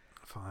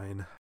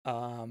 fine.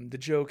 the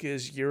joke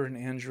is you're an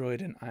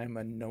android and I'm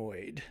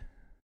annoyed.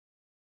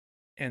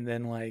 And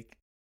then like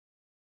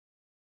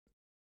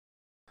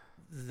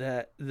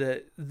that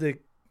the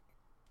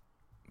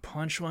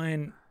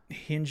punchline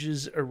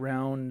hinges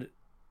around.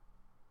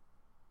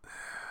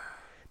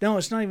 No,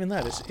 it's not even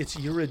that. It's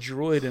you're a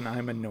droid and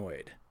I'm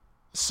annoyed.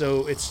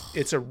 So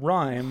it's a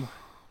rhyme,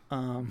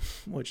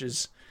 which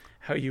is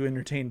how you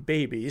entertain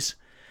babies.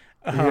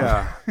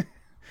 Yeah.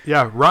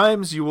 Yeah,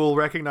 rhymes you will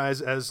recognize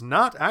as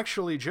not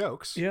actually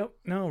jokes. Yep.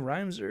 No,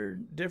 rhymes are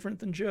different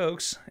than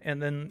jokes.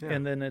 And then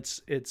it's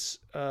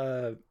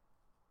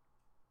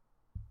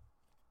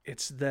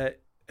that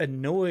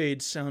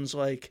annoyed sounds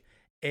like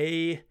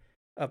a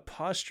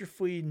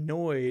apostrophe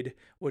noid,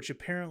 which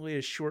apparently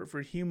is short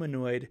for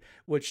humanoid,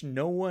 which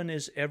no one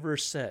has ever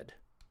said.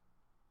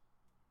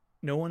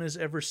 No one has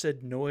ever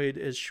said noid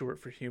is short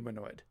for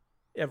humanoid.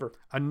 Ever.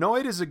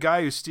 Annoyed is a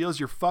guy who steals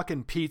your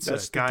fucking pizza.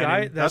 That's the Guinan.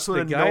 guy. That's what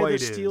the guy annoyed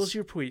that is. steals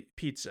your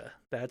pizza.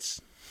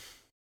 That's.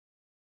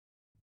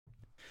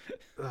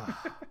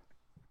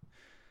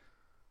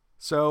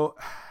 So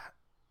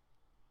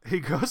he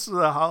goes to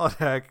the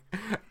holodeck,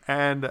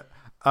 and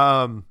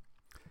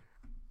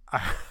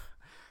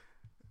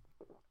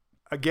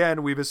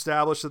again, we've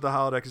established that the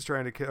holodeck is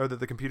trying to kill, or that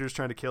the computer's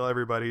trying to kill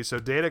everybody. So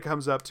Data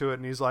comes up to it,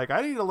 and he's like,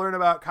 "I need to learn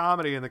about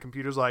comedy." And the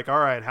computer's like, "All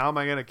right, how am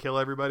I going to kill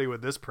everybody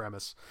with this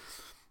premise?"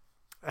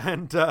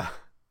 And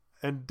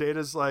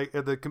Data's like,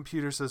 the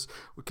computer says,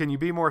 "Can you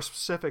be more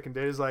specific?" And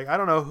Data's like, "I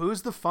don't know,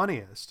 who's the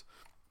funniest?"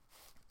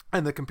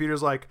 And the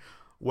computer's like,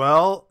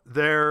 Well,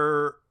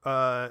 there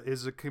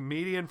is a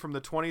comedian from the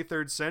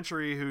 23rd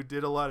century who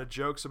did a lot of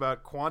jokes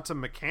about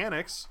quantum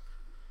mechanics.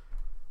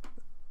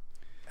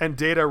 And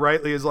Data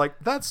rightly is like,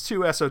 that's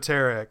too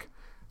esoteric.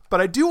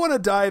 But I do want to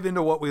dive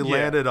into what we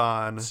landed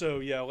on. So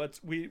yeah,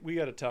 we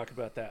got to talk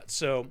about that.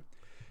 So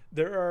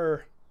there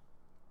are,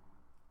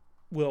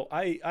 well,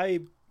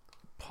 I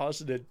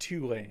posited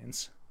two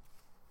lanes,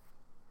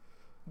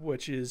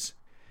 which is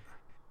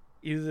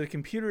either the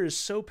computer is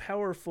so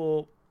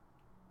powerful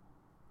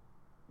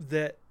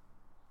that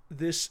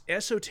this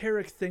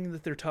esoteric thing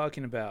that they're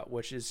talking about,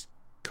 which is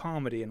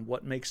comedy and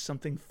what makes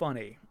something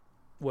funny,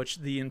 which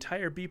the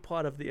entire B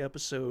plot of the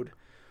episode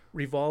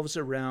revolves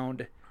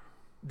around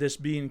this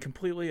being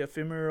completely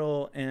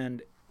ephemeral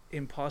and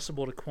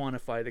impossible to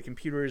quantify. The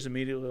computer is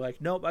immediately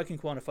like, nope, I can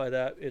quantify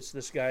that. It's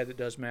this guy that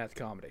does math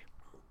comedy.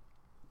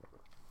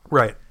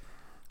 Right.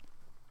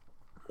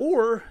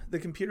 Or the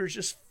computer's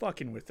just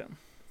fucking with them.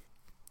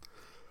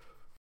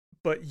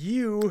 But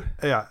you,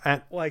 yeah,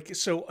 and like,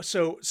 so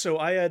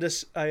I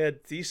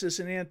had thesis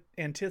and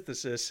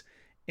antithesis,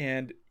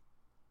 and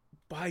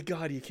by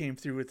God, you came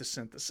through with the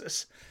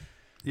synthesis.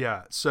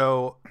 Yeah.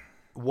 So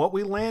what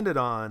we landed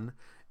on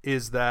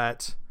is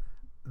that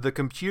the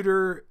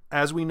computer,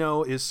 as we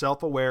know, is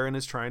self-aware and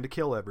is trying to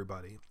kill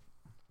everybody.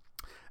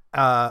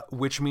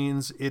 Which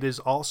means it is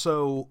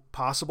also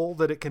possible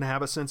that it can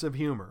have a sense of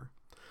humor.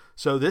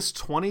 So this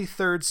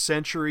 23rd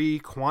century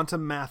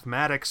quantum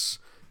mathematics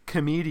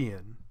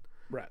comedian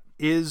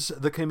is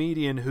the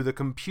comedian who the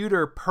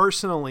computer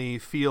personally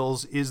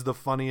feels is the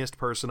funniest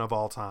person of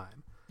all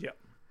time. Yeah.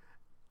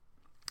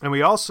 And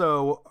we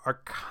also are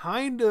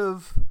kind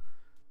of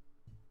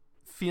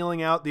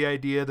feeling out the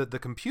idea that the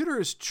computer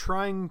is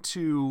trying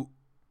to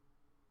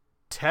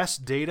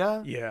test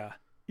Data. Yeah.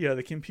 Yeah,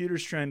 the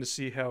computer's trying to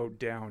see how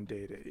down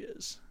Data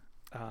is.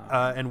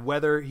 And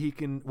whether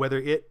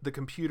the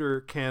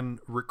computer can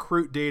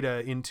recruit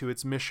Data into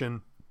its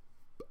mission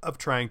of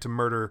trying to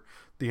murder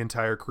the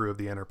entire crew of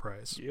the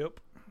Enterprise. Yep.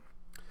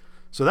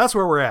 So that's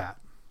where we're at.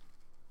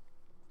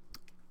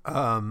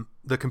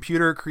 The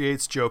computer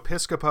creates Joe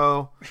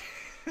Piscopo,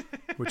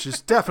 which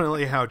is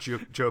definitely how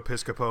Joe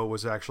Piscopo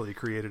was actually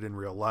created in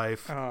real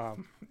life.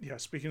 Yeah,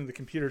 speaking of the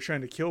computer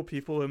trying to kill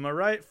people, am I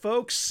right,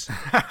 folks?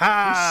 He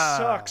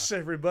sucks,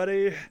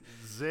 everybody.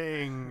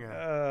 Zing.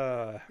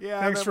 Yeah,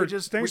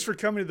 thanks for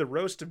coming to the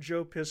roast of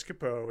Joe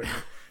Piscopo in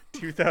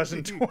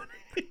 2020.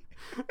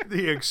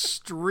 The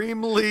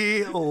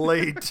extremely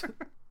late.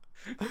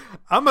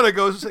 I'm gonna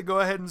go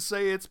ahead and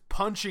say it's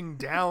punching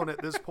down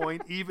at this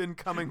point, even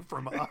coming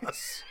from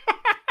us.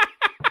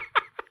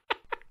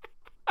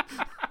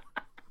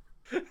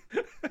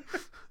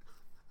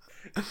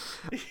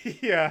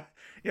 Yeah,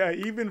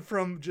 even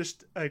from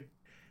just a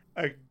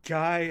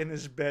guy in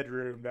his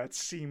bedroom, that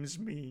seems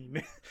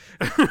mean.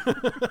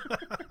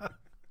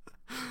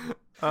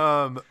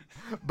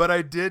 But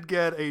I did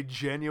get a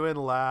genuine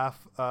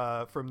laugh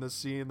from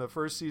the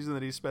first season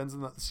that he spends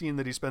in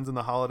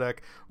the holodeck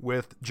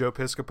with Joe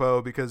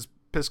Piscopo, because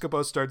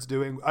Piscopo starts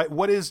doing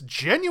what is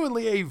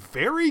genuinely a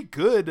very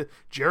good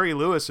Jerry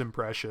Lewis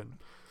impression.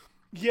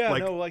 Yeah,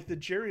 like the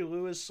Jerry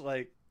Lewis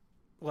like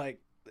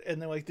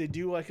and then like they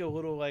do like a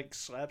little like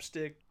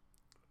slapstick.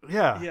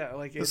 Yeah,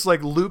 like it's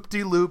like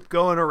loop-de-loop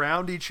going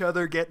around each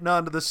other, getting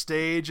onto the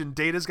stage, and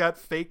Data's got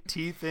fake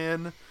teeth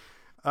in.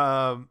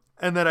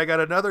 And then I got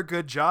another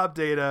good job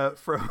Data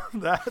from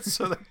that,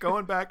 so they're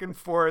going back and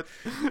forth.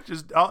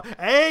 Just,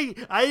 hey,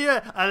 a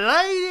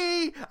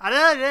lady,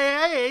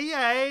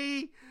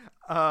 hey.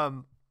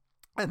 And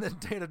then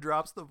Data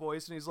drops the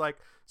voice, and he's like,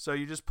 so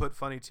you just put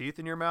funny teeth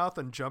in your mouth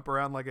and jump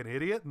around like an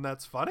idiot, and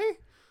that's funny?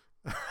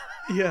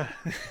 Yeah.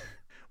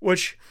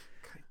 Which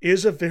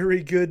is a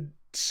very good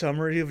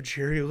summary of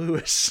Jerry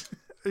Lewis.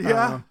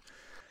 Yeah.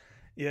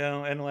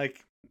 And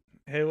like,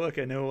 hey, look,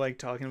 I know like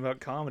talking about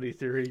comedy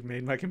theory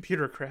made my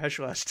computer crash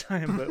last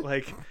time, but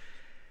like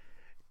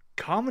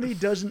comedy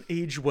doesn't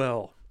age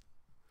well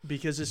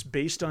because it's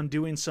based on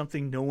doing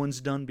something no one's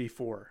done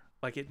before.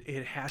 Like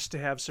it has to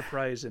have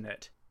surprise in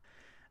it.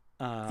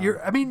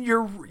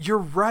 You're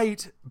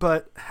right,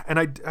 but and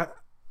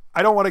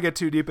I don't want to get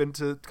too deep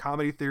into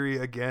comedy theory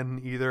again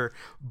either,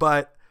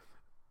 but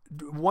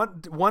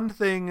one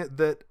thing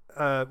that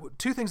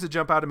two things that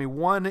jump out at me.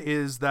 One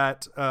is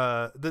that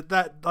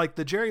that like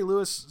the Jerry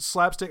Lewis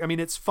slapstick. I mean,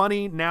 it's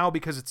funny now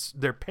because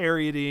they're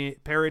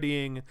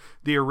parodying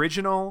the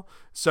original,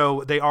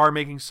 so they are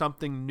making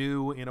something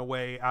new in a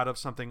way out of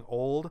something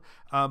old.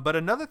 But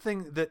another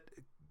thing that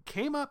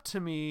came up to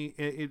me,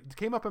 it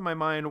came up in my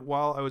mind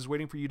while I was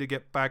waiting for you to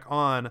get back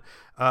on,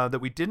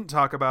 that we didn't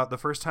talk about the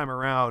first time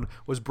around,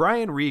 was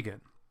Brian Regan.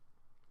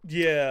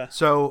 Yeah.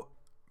 So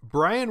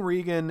Brian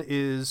Regan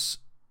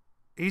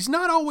he's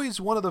not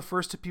always one of the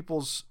first to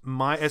people's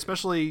mind,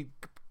 especially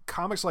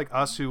comics like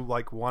us who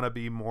like want to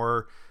be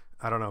more,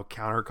 I don't know,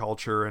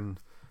 counterculture and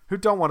who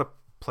don't want to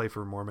play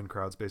for Mormon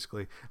crowds,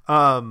 basically.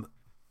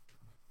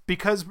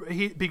 because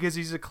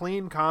he's a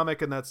clean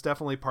comic, and that's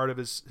definitely part of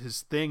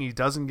his thing. He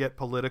doesn't get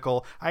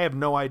political. I have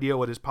no idea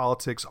what his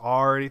politics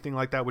are or anything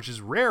like that, which is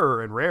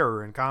rarer and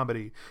rarer in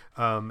comedy.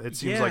 It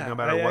seems like no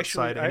matter what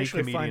side any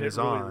comedian is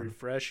on,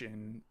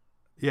 refreshing.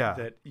 Yeah,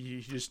 that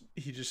he just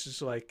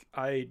is like,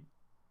 I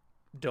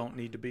don't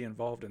need to be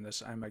involved in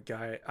this. I'm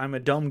a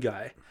dumb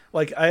guy.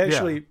 Like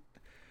actually,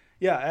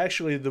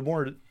 the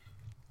more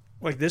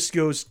like this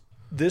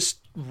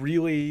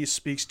really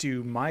speaks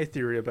to my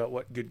theory about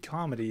what good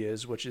comedy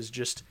is, which is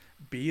just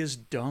be as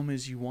dumb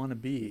as you want to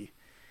be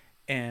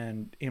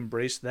and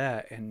embrace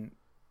that, and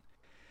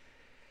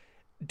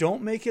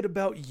don't make it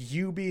about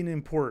you being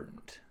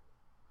important.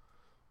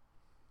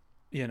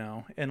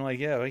 And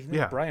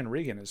Brian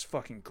Regan is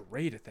fucking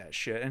great at that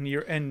shit.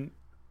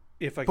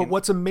 But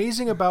what's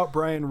amazing about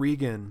Brian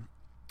Regan,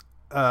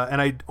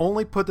 and I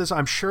only put this,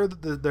 I'm sure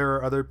that there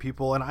are other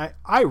people, and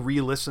I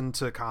re-listen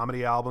to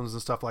comedy albums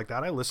and stuff like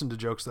that. I listen to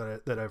jokes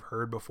that I've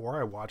heard before.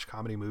 I watch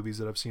comedy movies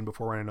that I've seen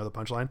before when I know the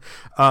punchline.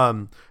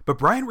 But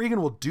Brian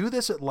Regan will do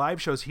this at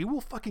live shows. He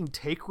will fucking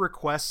take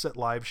requests at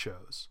live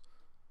shows.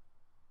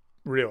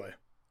 Really?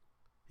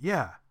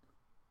 Yeah.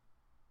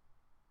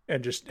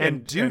 And just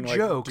do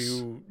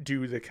jokes.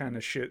 Do the kind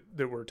of shit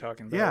that we're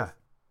talking about.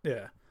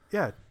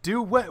 Yeah.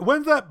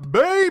 When's that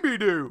baby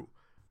due?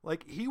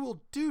 Like, he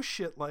will do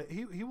shit like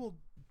he will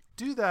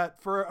do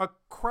that for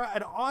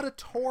an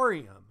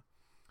auditorium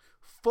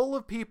full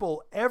of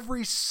people.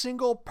 Every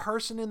single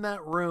person in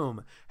that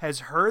room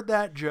has heard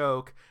that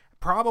joke,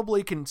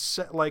 probably can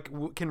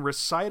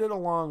recite it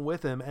along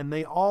with him, and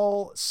they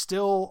all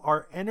still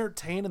are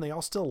entertained and they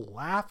all still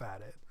laugh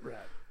at it. Right.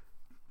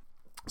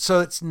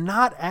 So it's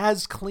not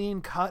as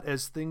clean cut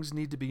as things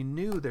need to be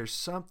new. There's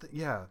something,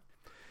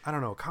 I don't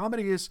know.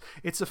 Comedy it's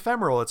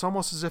ephemeral. It's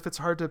almost as if it's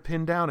hard to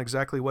pin down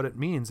exactly what it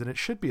means, and it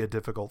should be a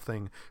difficult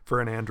thing for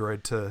an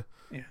android to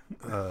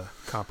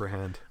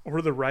comprehend.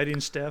 Or the writing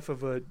staff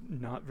of a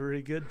not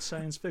very good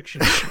science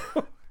fiction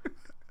show.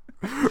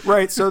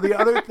 Right. So the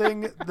other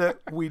thing that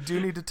we do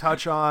need to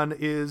touch on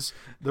is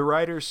the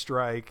writer's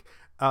strike.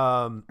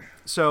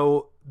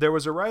 So there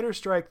was a writer's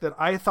strike that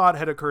I thought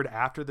had occurred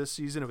after this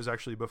season. It was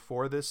actually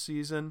before this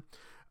season.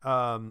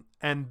 And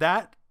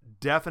that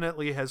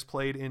definitely has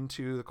played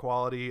into the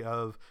quality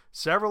of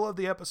several of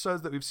the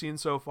episodes that we've seen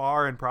so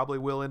far, and probably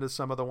will into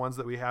some of the ones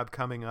that we have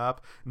coming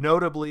up.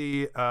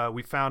 Notably,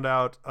 we found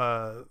out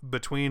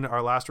between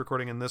our last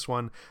recording and this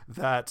one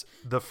that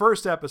the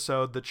first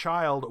episode, The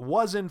Child,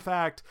 was in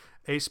fact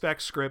a spec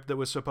script that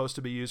was supposed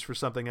to be used for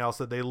something else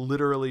that they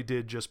literally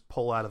did just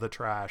pull out of the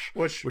trash,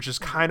 which is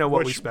kind of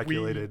what we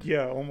speculated.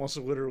 Almost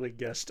literally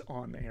guessed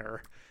on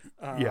air.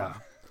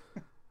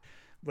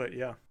 But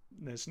yeah,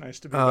 it's nice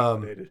to be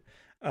validated.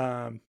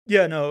 That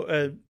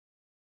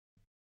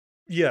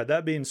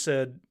being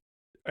said,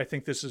 I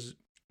think this is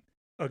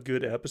a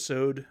good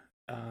episode.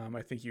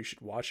 I think you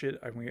should watch it.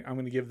 I'm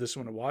going to give this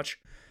one a watch.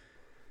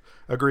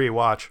 Agree.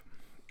 Watch.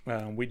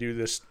 We do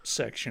this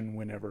section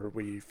whenever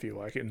we feel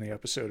like it in the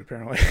episode,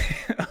 apparently.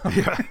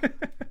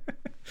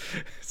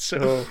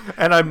 So,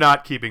 and I'm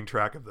not keeping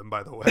track of them,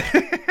 by the way.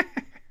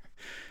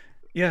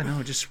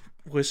 Just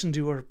listen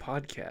to our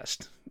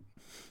podcast.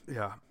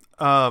 Yeah.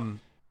 And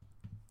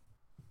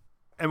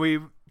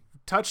we've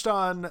touched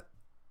on,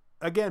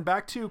 again,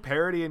 back to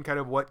parody and kind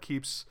of what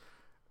keeps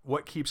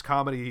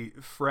comedy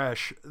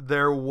fresh.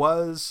 There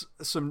was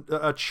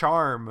a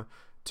charm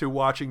to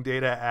watching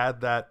Data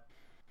add that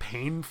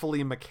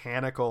painfully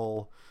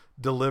mechanical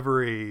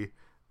delivery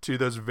to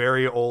those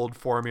very old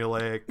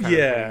formulaic kind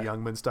of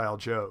Youngman style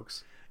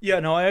jokes. I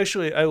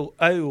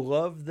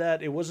love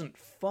that. It wasn't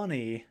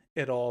funny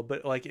at all,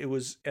 but like it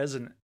was, as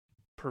a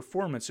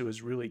performance, it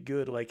was really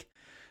good. Like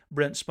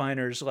Brent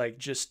Spiner's like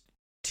just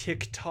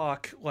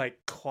TikTok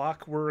like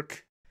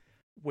clockwork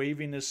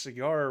waving his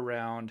cigar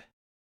around,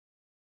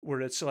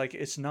 where it's like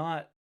it's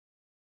not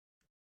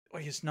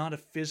a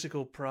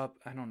physical prop.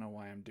 I don't know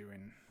why I'm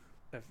doing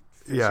a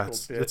physical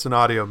bit. It's an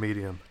audio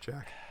medium,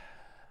 Jack.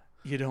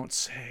 You don't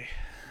say.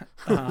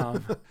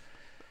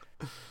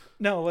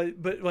 No,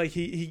 but like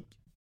he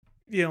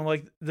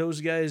like those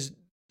guys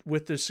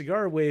with the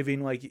cigar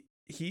waving, like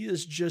he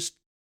is just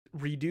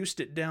reduced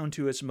it down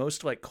to its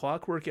most like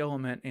clockwork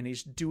element, and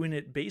he's doing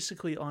it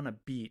basically on a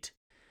beat,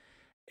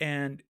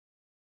 and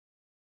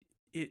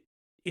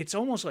it's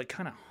almost like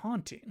kind of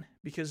haunting,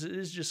 because it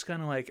is just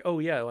kind of like, oh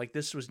yeah, like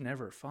this was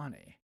never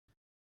funny.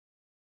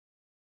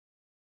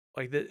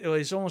 Like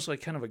it's almost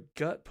like kind of a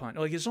gut punch.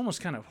 Like it's almost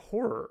kind of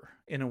horror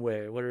in a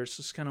way, where it's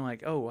just kind of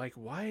like, oh, like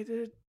why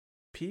did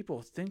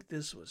people think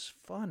this was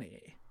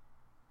funny?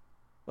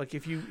 Like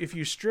if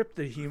you strip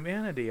the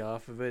humanity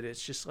off of it,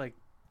 it's just like,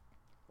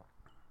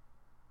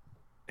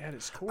 at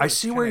its core, I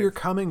see where you're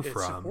coming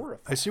from.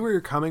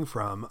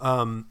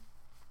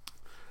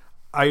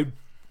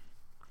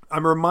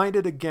 I'm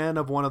reminded again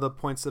of one of the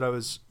points that I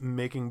was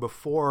making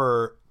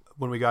before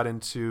when we got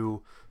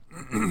into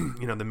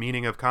the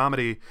meaning of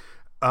comedy,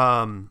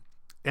 and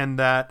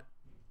that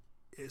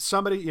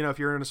somebody, if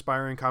you're an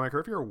aspiring comic or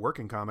if you're a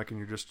working comic and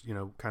you're just,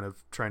 kind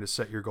of trying to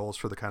set your goals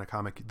for the kind of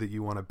comic that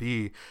you want to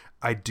be,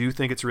 I do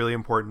think it's really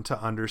important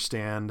to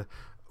understand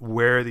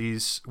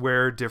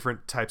where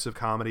different types of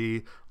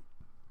comedy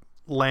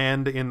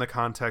land in the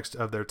context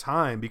of their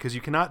time, because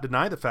you cannot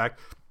deny the fact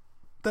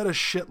that a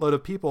shitload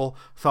of people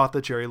thought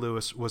that Jerry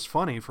Lewis was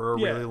funny for a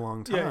really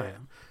long time. Yeah.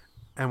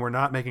 And we're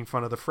not making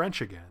fun of the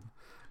French again.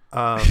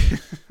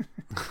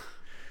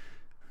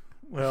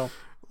 Well,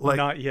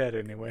 not yet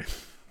anyway.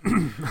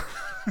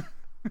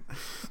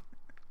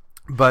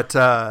 But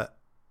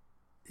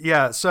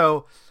yeah,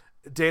 so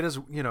Data's,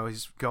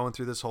 he's going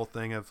through this whole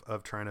thing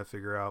of trying to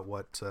figure out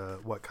what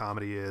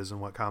comedy is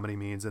and what comedy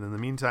means, and in the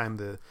meantime,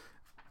 the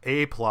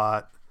A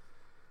plot.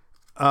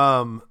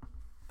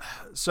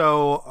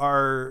 So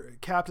our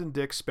Captain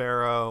Dick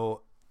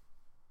Sparrow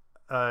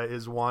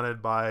is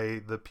wanted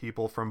by the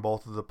people from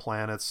both of the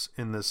planets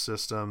in this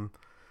system.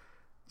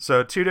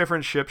 So 2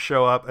 different ships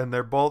show up, and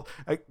they're both.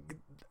 I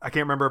can't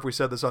remember if we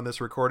said this on this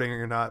recording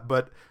or not,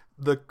 but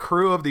the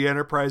crew of the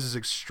Enterprise is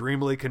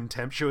extremely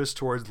contemptuous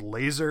towards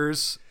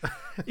lasers.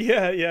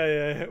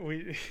 Yeah.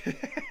 We.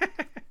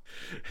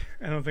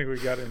 I don't think we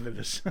got into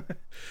this.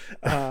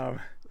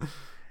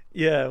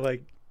 Yeah,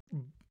 like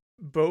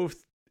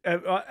both.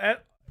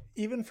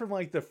 Even from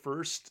like the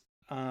first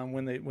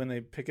when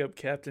they pick up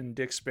Captain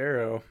Dick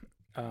Sparrow,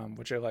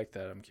 which I like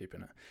that. I'm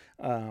keeping it.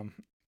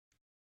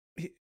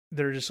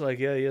 They're just like,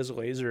 yeah, he has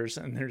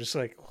lasers, and they're just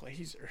like,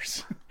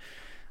 lasers.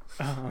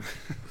 And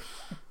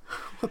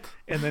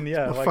then the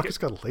fuck has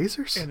got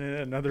lasers? And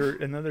then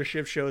another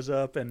ship shows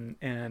up,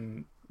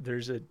 and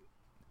there's a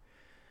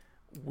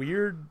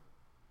weird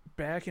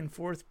back and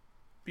forth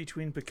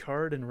between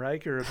Picard and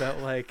Riker about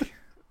like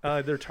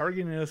they're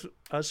targeting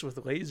us with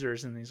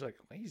lasers, and he's like,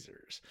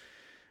 lasers?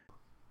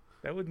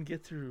 That wouldn't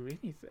get through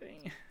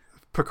anything.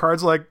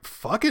 Picard's like,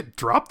 fuck it,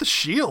 drop the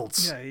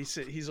shields. Yeah,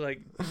 he's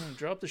like,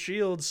 drop the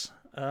shields.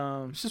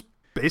 It's just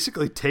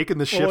basically taking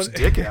the ship's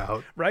dick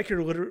out.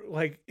 Riker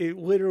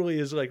literally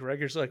is like,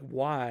 Riker's like,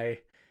 why?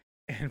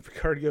 And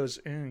Picard goes,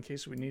 in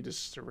case we need to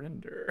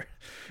surrender.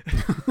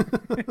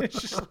 It's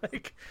just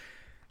like,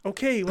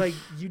 okay, like,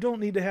 you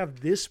don't need to have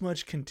this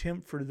much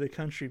contempt for the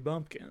country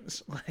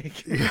bumpkins.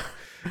 Like, yeah.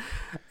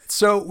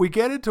 So we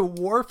get into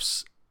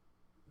Worf's.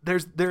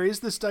 There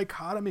is this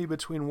dichotomy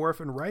between Worf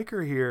and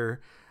Riker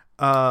here,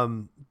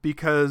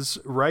 because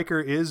Riker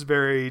is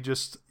very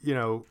just,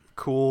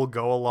 cool,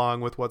 go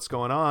along with what's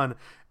going on,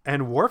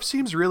 and Worf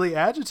seems really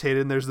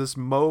agitated, and there's this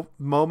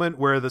moment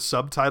where the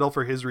subtitle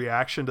for his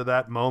reaction to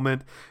that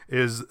moment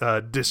is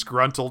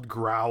disgruntled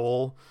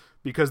growl,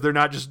 because they're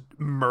not just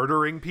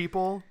murdering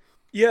people.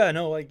 Yeah,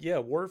 no, like, yeah,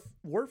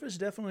 Worf is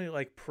definitely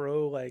like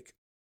pro, like,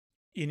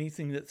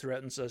 anything that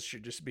threatens us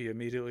should just be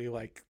immediately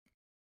like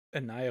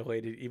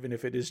annihilated, even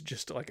if it is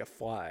just like a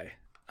fly.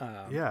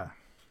 Yeah.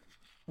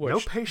 No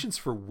patience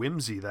for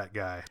whimsy, that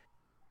guy.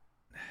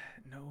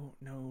 No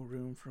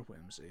room for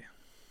whimsy.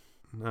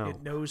 No.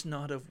 It knows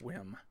not of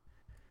whim.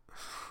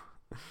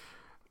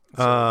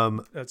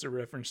 So that's a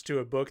reference to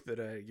a book that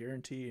I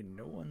guarantee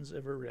no one's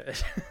ever read.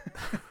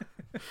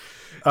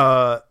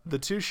 The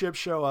 2 ships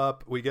show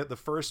up. We get the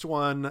first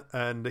one,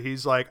 and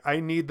he's like, I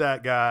need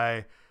that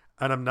guy,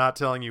 and I'm not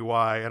telling you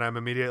why. And I'm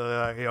immediately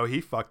like, he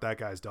fucked that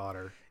guy's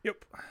daughter.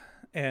 Yep.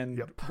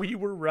 And we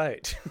were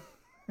right.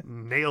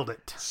 Nailed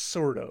it.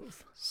 Sort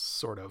of.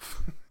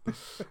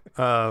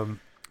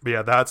 But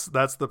yeah, that's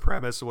the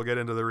premise. We'll get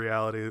into the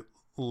reality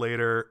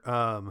later.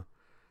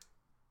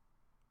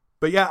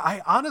 But yeah,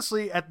 I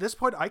honestly, at this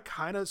point, I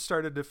kind of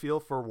started to feel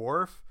for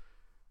Worf,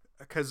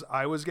 because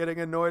I was getting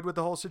annoyed with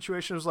the whole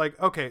situation. It was like,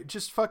 okay,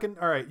 just fucking,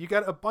 all right, you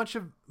got a bunch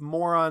of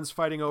morons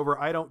fighting over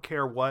I don't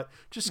care what.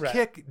 Just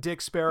kick Dick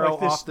Sparrow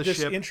off the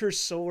ship. This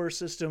intersolar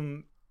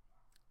system,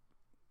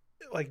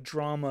 like,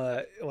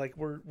 drama, like,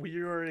 we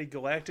are a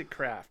galactic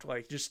craft.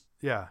 Like, just,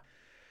 yeah.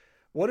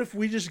 What if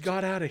we just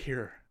got out of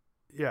here?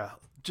 Yeah.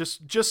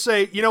 Just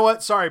say, you know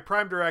what? Sorry,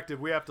 Prime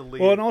Directive, we have to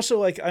leave. Well, and also,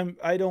 like,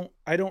 I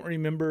don't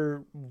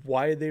remember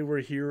why they were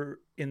here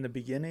in the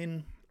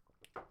beginning.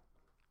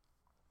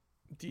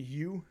 Do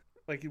you?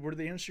 Like, were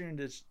they answering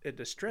a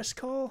distress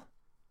call?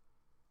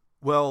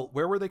 Well,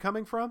 where were they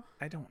coming from?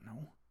 I don't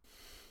know.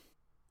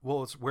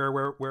 Well, it's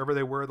wherever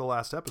they were the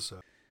last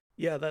episode.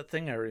 Yeah, that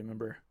thing I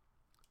remember.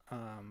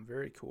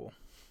 Very cool.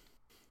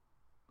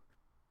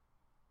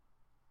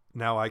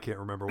 Now I can't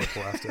remember what the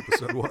last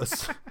episode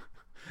was.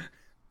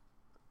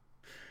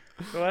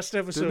 The last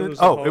episode was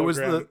a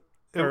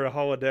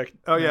holodeck.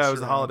 Oh yeah, it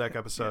was the holodeck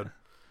episode.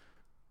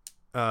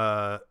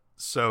 Yeah.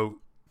 So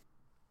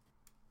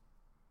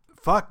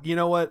fuck, you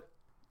know what?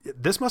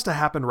 This must have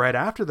happened right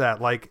after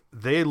that. Like,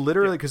 they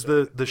literally, because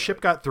the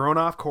ship got thrown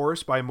off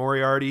course by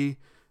Moriarty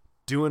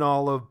doing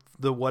all of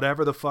the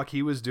whatever the fuck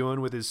he was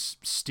doing with his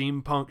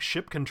steampunk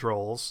ship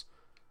controls.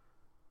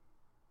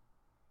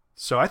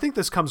 So I think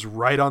this comes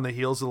right on the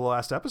heels of the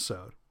last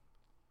episode.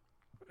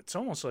 It's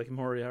almost like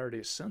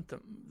Moriarty sent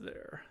them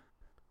there.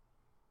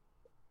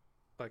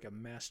 Like a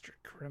master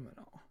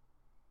criminal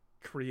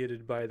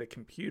created by the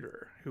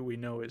computer, who we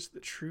know is the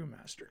true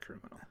master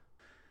criminal.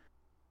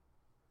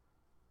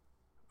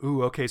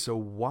 Ooh, okay, so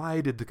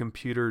why did the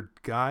computer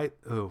guy...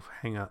 Oh,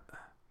 hang on.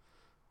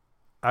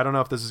 I don't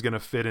know if this is going to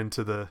fit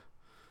into the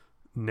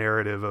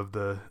narrative of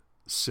the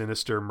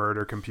sinister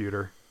murder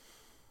computer.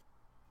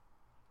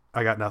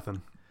 I got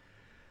nothing.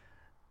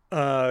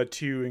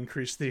 To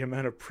increase the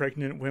amount of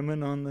pregnant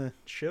women on the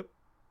ship?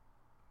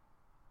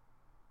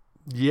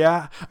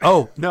 Yeah.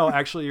 Oh, no,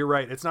 actually, you're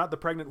right. It's not the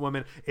pregnant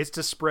woman. It's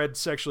to spread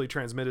sexually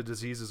transmitted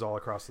diseases all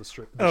across the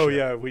ship.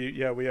 Yeah,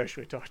 we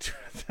actually talked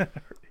about that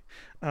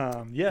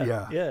already.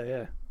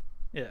 Yeah.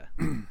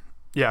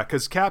 Yeah,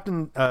 because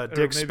Captain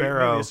Dick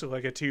Sparrow... Maybe it's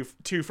like a two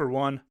for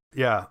one.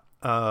 Yeah.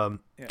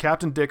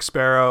 Captain Dick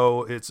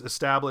Sparrow, it's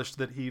established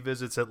that he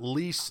visits at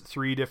least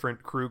 3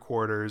 different crew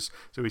quarters.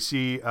 So we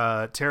see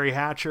Terry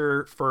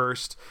Hatcher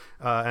first,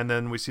 and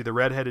then we see the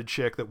redheaded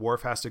chick that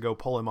Worf has to go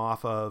pull him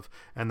off of,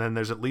 and then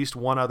there's at least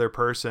one other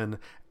person.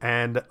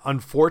 And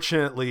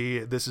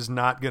unfortunately, this is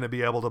not going to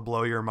be able to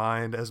blow your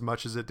mind as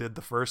much as it did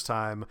the first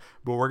time,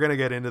 but we're going to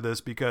get into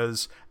this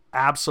because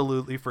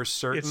absolutely for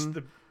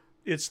certain...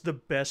 It's the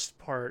best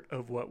part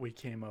of what we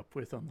came up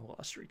with on the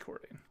Lost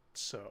recording.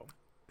 So...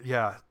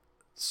 Yeah.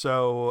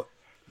 So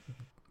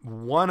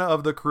one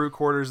of the crew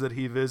quarters that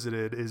he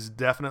visited is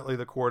definitely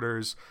the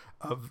quarters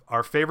of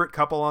our favorite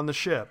couple on the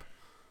ship.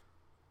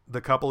 The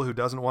couple who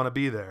doesn't want to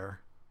be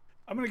there.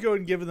 I'm going to go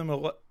and give them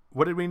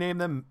What did we name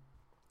them?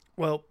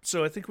 Well,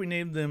 so I think we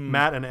named them...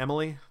 Matt and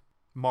Emily?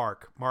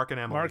 Mark and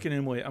Emily. Mark and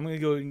Emily. I'm going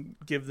to go and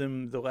give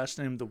them the last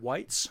name, the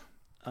Whites.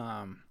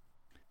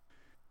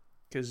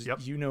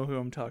 Because you know who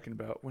I'm talking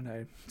about when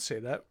I say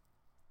that.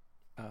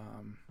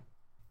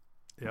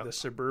 The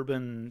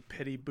suburban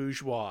petty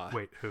bourgeois.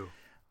 Wait, who?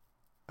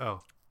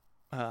 Oh.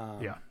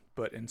 Yeah.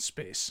 But in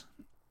space.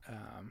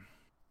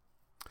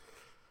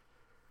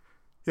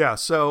 Yeah,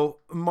 so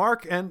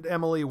Mark and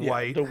Emily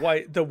White.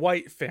 The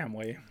White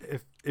family.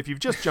 If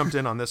you've just jumped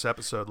in on this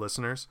episode,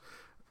 listeners,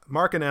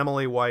 Mark and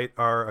Emily White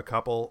are a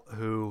couple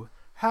who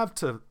have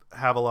to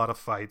have a lot of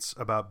fights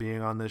about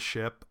being on this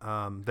ship.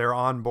 They're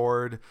on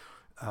board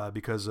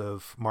because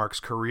of Mark's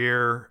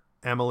career.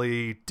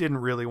 Emily didn't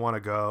really want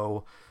to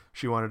go.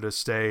 She wanted to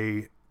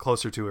stay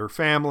closer to her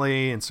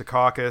family in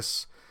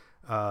Secaucus,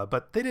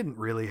 but they didn't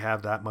really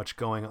have that much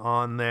going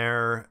on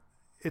there.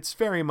 It's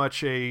very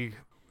much a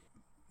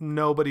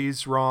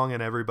nobody's wrong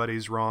and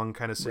everybody's wrong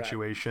kind of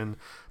situation, right.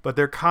 But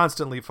they're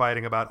constantly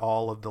fighting about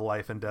all of the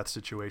life and death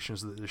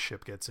situations that the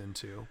ship gets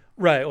into.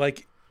 Right,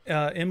 like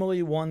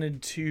Emily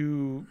wanted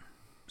to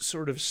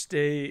sort of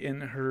stay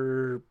in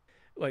her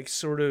like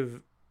sort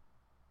of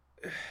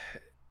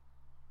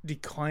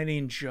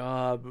declining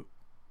job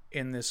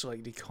in this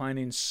like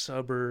declining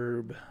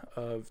suburb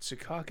of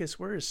Secaucus.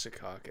 Where is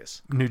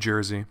Secaucus? New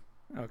Jersey.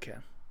 Okay.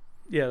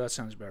 Yeah, that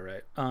sounds about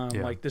right.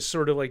 Like this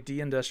sort of like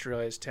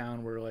deindustrialized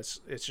town where it's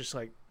just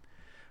like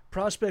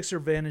prospects are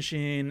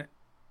vanishing,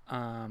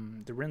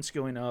 the rent's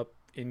going up,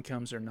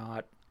 incomes are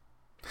not.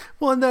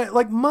 Well, and that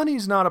like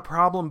money's not a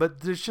problem,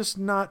 but there's just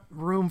not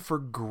room for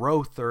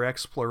growth or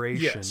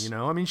exploration. Yes. You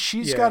know, I mean,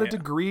 she's got a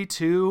degree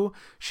too.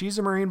 She's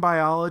a marine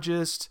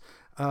biologist.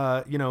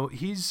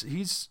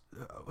 He's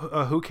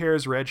a who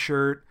cares red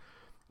shirt,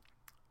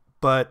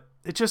 but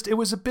it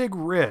was a big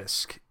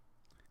risk,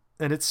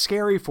 and it's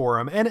scary for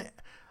him. And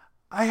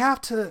I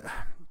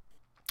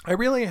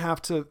really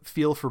have to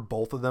feel for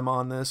both of them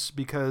on this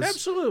because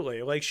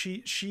absolutely, like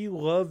she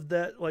loved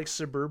that like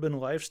suburban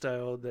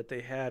lifestyle that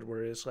they had,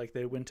 whereas like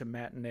they went to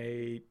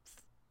matinee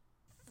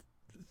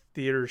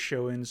theater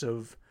showings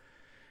of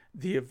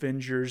the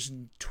Avengers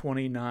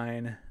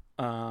 29,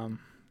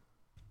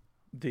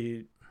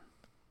 the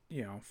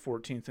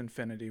 14th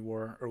Infinity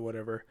War or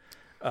whatever.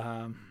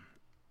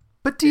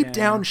 But deep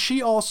down, she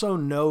also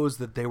knows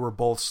that they were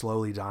both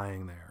slowly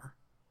dying there.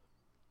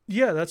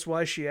 Yeah, that's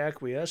why she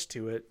acquiesced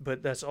to it.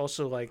 But that's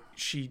also like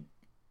she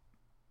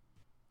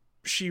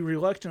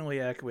reluctantly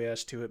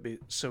acquiesced to it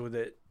so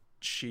that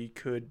she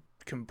could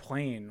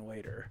complain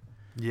later.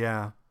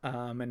 Yeah.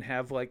 And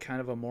have like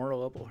kind of a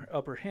moral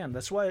upper hand.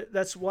 That's why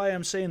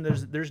I'm saying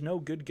there's no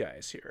good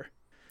guys here.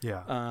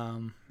 Yeah.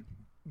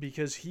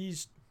 Because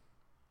he's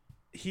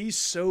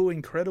so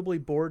incredibly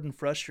bored and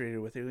frustrated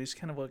with it. He's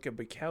kind of like a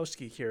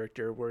Bukowski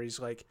character where he's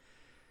like,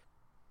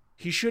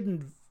 he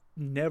shouldn't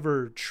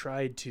never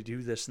tried to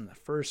do this in the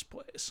first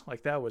place.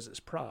 Like that was his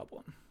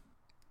problem.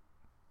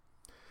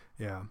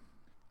 Yeah.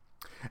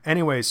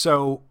 Anyway,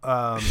 so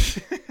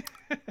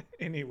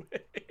anyway,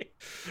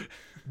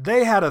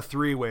 they had a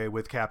 3-way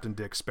with Captain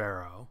Dick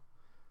Sparrow.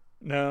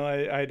 No,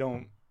 I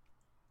don't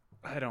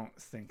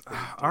think they did.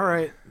 All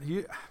right.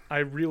 I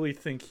really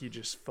think he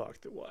just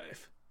fucked the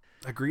wife.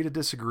 Agree to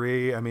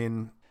disagree. I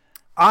mean,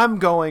 I'm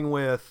going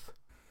with,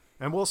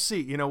 and we'll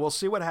see. We'll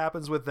see what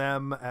happens with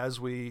them as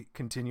we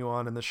continue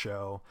on in the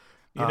show.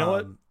 You know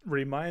what?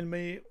 Remind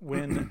me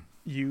when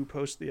you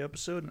post the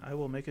episode, and I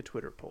will make a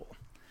Twitter poll.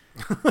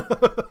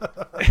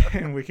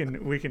 And we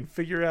can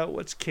figure out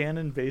what's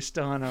canon based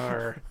on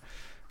our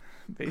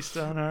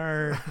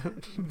Twitter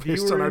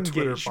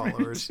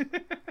followers.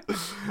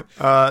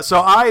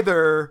 So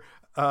either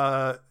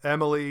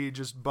Emily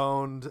just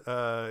boned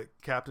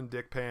Captain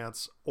Dick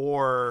Pants,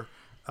 or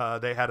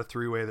they had a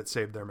three-way that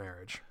saved their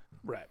marriage.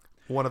 Right.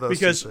 One of those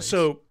because two things.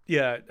 so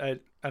yeah,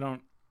 I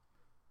don't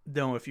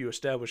know if you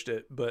established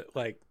it, but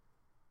like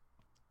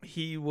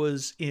he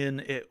was in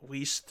at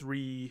least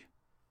 3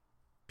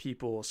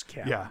 people's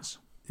cabins.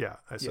 Yeah,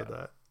 I said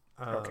that.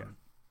 Okay.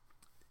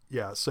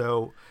 Yeah,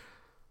 so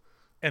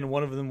And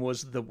one of them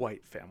was the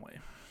White family.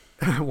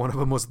 one of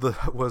them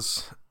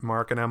was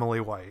Mark and Emily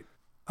White.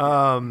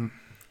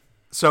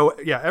 So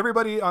yeah,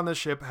 everybody on the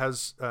ship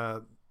has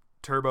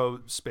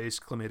turbo space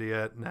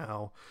chlamydia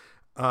now.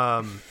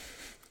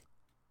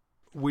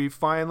 We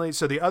finally,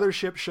 so the other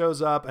ship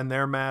shows up and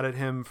they're mad at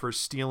him for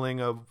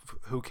stealing of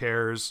who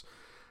cares,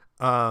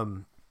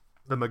 the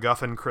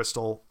MacGuffin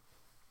crystal.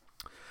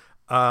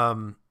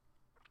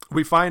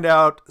 We find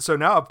out. So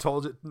now I've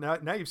told you.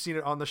 Now you've seen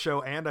it on the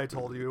show, and I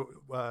told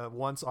you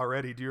once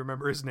already. Do you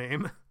remember his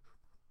name?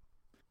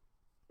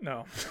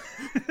 No.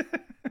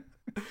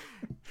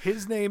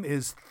 His name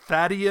is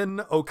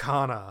Thaddean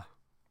O'Connor.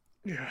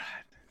 God,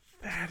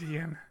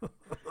 Thaddean.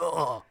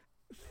 Ugh.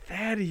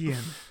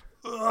 Thaddean.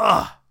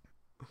 Ugh.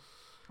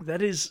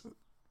 That is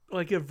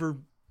like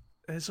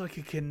That's like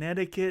a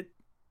Connecticut.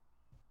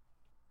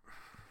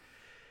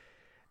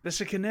 That's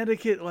a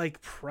Connecticut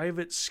like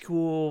private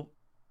school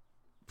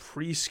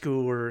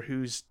preschooler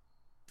whose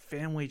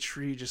family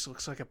tree just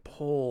looks like a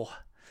pole.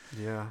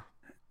 Yeah.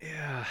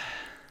 Yeah.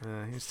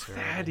 Yeah, he's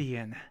terrible.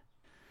 Thaddean.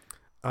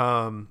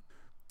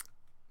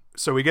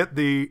 So we get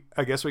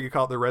I guess we could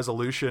call it the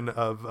resolution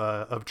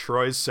of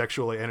Troy's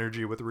sexual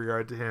energy with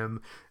regard to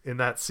him in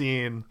that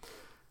scene.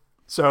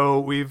 So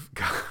we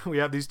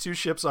have these 2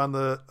 ships on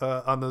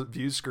the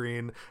view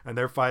screen, and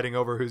they're fighting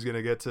over who's going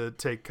to get to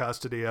take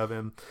custody of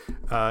him.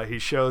 He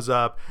shows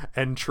up,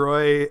 and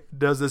Troy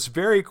does this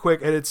very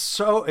quick, and it's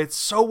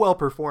so well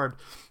performed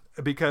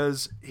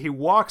because he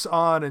walks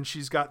on, and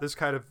she's got this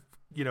kind of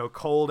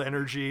cold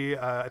energy.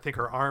 I think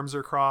her arms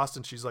are crossed,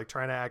 and she's like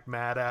trying to act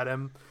mad at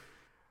him.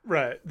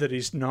 Right, that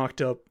he's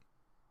knocked up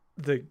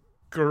the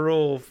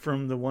girl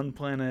from the one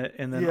planet,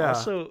 and then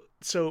also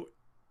so.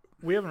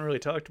 We haven't really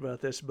talked about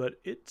this, but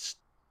it's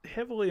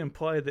heavily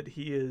implied that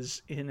he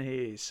is in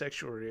a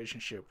sexual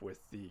relationship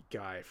with the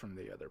guy from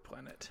the other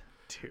planet,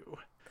 too.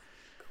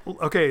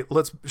 Okay,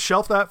 let's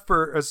shelf that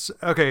for us.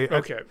 Okay.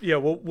 Yeah,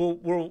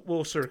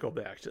 we'll circle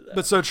back to that.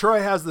 But so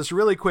Troy has this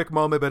really quick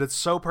moment, but it's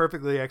so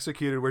perfectly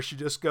executed where she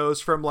just goes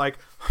from like,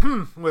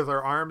 with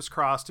her arms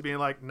crossed to being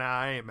like,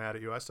 nah, I ain't mad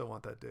at you. I still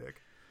want that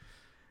dick.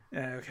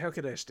 How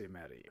could I stay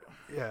mad at you?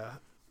 Yeah.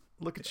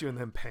 Look at you in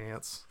them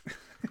pants.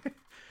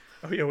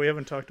 Oh, yeah, we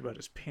haven't talked about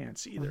his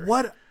pants either.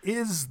 What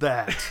is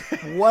that?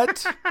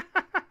 What?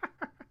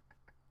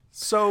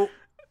 So,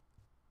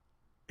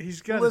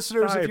 he's got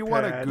listeners, if you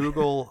want to pad.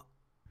 Google,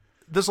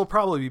 this will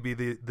probably be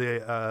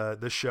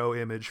the show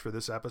image for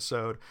this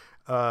episode.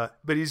 But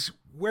he's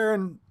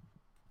wearing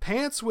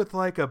pants with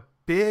like a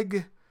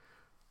big,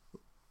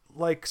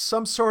 like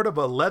some sort of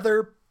a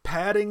leather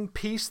padding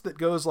piece that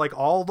goes like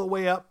all the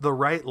way up the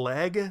right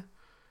leg.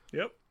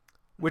 Yep.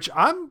 Which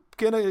I'm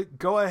going to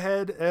go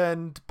ahead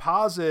and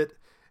posit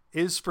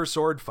is for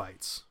sword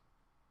fights.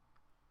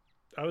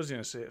 I was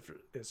going to say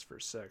it's for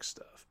sex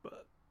stuff,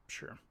 but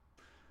sure.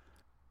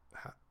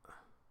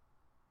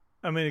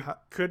 I mean,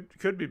 it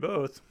could be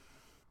both.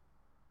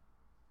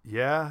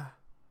 Yeah.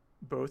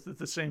 Both at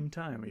the same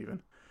time,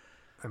 even.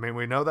 I mean,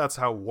 we know that's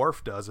how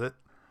Worf does it.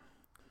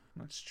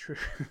 That's true.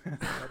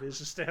 That is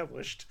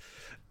established.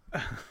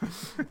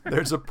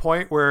 There's a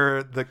point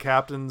where the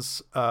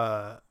captain's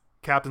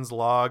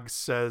log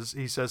says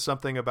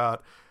something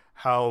about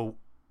how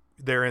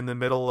they're in the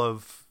middle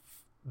of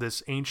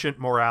this ancient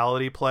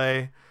morality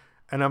play,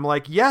 and I'm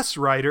like, yes,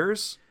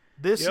 writers,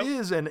 this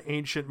is an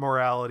ancient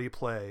morality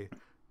play.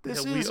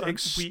 This is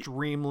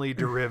extremely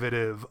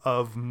derivative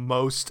of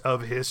most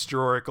of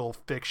historical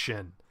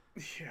fiction.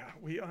 Yeah,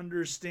 we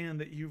understand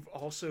that you've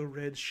also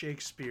read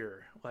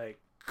Shakespeare. Like,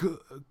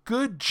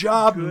 good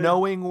job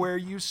knowing where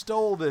you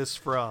stole this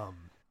from.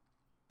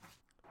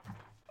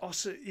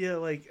 Also, yeah,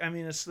 like, I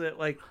mean, it's that,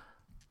 like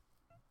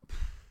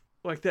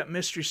that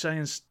Mystery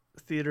Science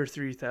Theater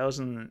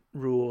 3000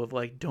 rule of,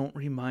 like, don't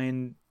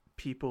remind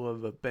people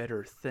of a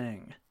better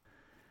thing.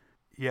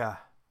 Yeah.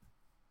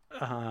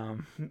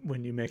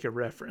 When you make a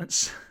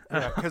reference.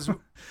 Yeah, because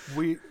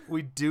we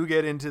do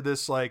get into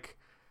this, like,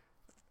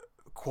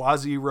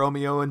 quasi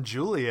Romeo and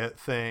Juliet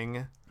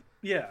thing.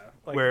 Yeah.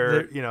 Like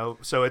where,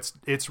 so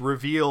it's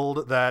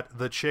revealed that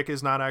the chick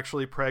is not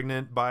actually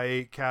pregnant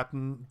by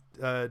Captain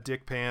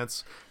Dick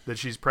Pants, that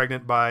she's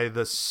pregnant by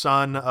the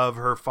son of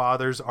her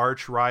father's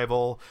arch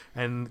rival,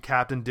 and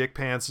Captain Dick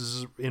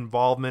Pants'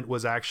 involvement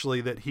was actually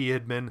that he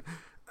had been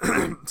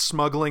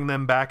smuggling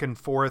them back and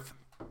forth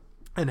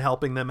and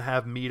helping them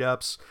have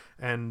meetups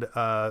and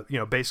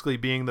basically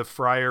being the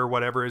friar,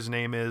 whatever his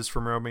name is,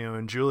 from Romeo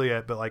and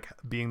Juliet, but like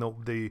being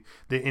the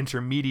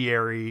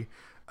intermediary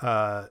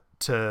to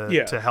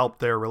help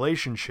their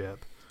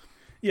relationship.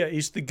 Yeah,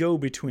 he's the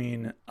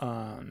go-between.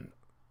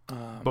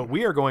 But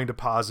we are going to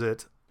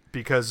posit,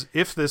 because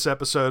if this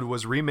episode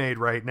was remade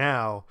right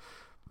now,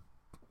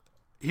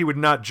 he would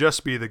not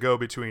just be the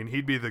go-between,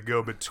 he'd be the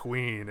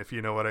go-between, if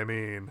you know what I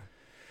mean.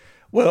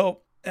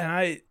 Well,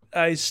 and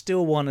I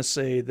still want to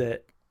say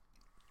that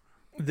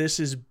this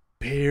is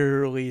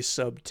barely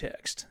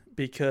subtext,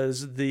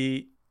 because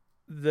the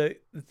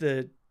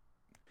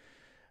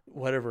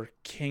whatever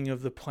king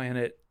of the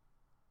planet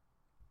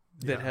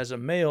that has a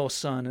male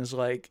son is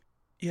like,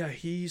 yeah,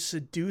 he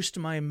seduced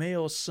my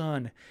male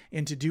son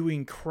into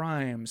doing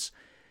crimes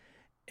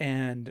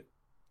and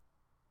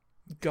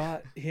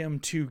got him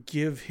to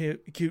give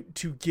him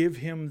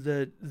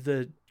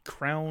the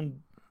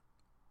crown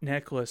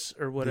necklace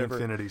or whatever,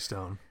 the Infinity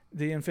Stone,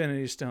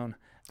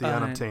 the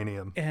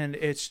unobtainium, and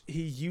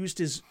he used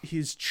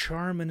his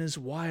charm and his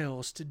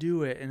wiles to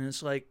do it, and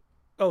it's like,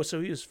 oh,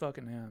 so he was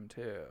fucking him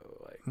too,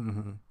 like,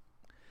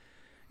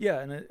 yeah,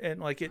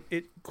 and like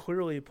it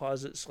clearly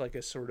posits like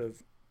a sort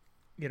of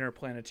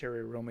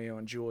interplanetary Romeo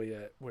and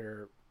Juliet,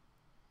 where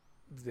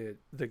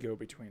the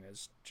go-between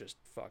is just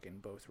fucking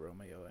both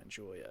Romeo and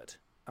Juliet.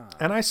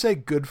 And I say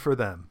good for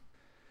them.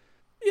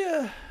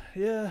 Yeah.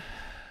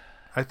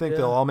 I think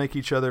they'll all make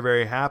each other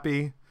very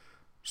happy.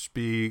 Just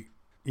be,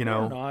 or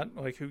not.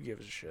 Like, who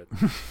gives a shit?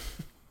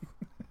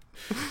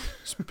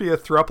 Just be a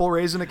throuple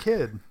raising a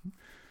kid.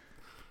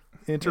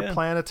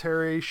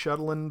 Interplanetary,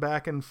 shuttling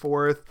back and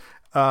forth.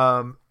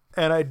 And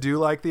I do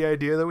like the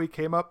idea that we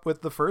came up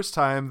with the first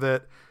time,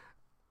 that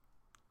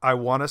I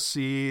want to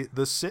see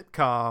the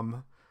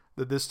sitcom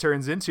that this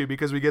turns into,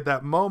 because we get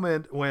that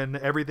moment when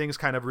everything's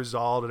kind of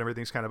resolved and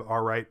everything's kind of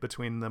all right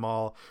between them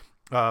all,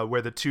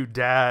 where the two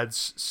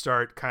dads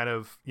start kind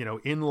of,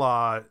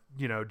 in-law,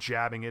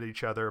 jabbing at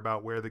each other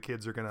about where the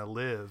kids are going to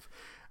live.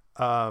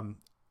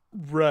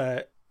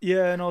 Right.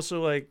 Yeah. And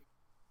also like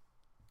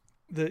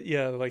the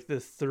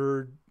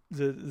third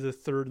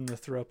in the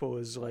throuple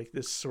is like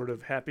this sort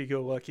of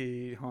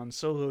happy-go-lucky Han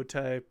Solo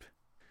type.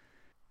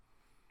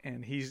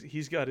 And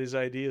he's got his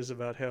ideas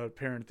about how to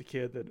parent the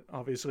kid that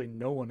obviously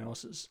no one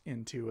else is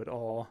into at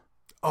all.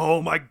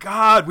 Oh my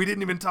God, we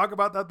didn't even talk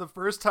about that the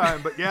first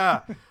time, but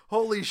yeah,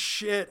 holy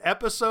shit,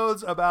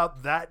 episodes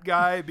about that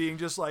guy being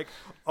just like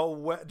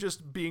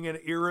just being an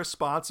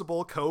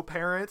irresponsible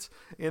co-parent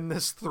in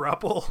this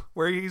throuple,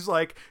 where he's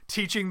like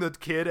teaching the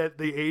kid at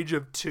the age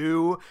of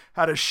 2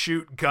 how to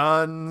shoot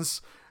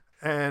guns,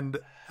 and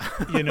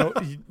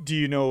do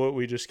you know what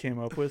we just came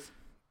up with?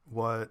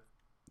 What?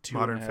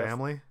 Modern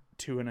Family?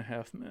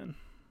 2.5 Men.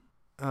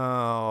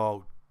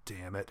 Oh,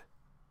 damn it.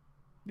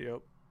 Yep.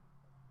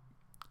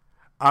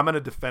 I'm going to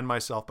defend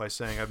myself by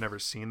saying I've never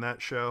seen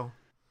that show.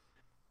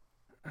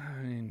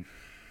 I mean,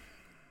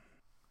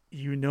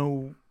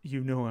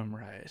 I'm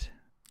right.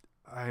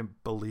 I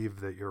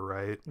believe that you're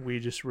right. We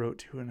just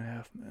wrote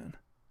 2.5 Men.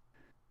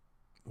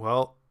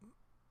 Well,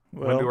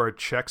 when do our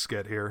checks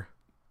get here?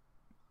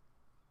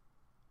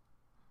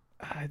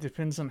 It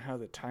depends on how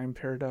the time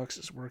paradox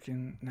is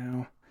working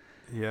now.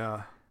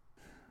 Yeah.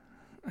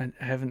 I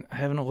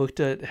haven't looked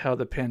at how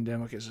the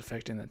pandemic is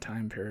affecting the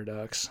time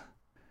paradox.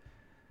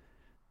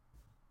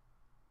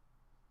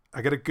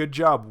 I got a good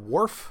job,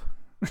 Worf.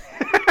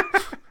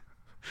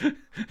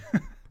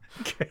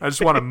 Okay. I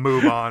just want to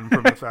move on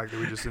from the fact that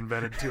we just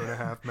invented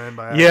 2.5 Men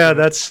by accident. Yeah,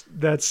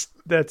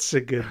 that's a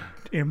good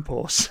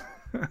impulse.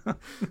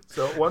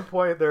 So at one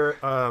point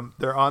they're on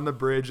the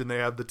bridge and they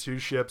have the two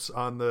ships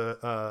on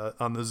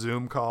the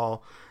Zoom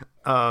call,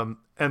 and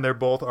they're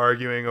both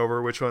arguing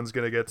over which one's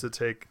going to get to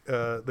take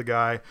the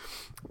guy,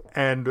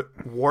 and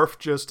Worf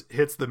just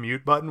hits the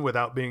mute button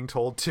without being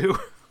told to.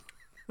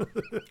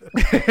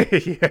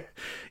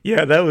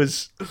 yeah, that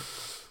was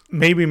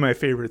maybe my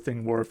favorite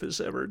thing Worf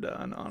has ever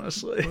done,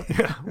 honestly.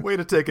 Yeah, way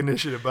to take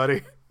initiative,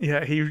 buddy.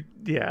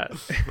 Yeah.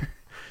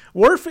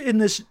 Worf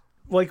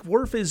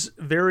is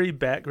very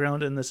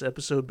background in this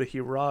episode, but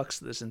he rocks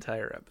this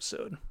entire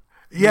episode.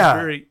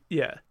 Yeah.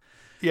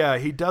 Yeah,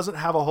 he doesn't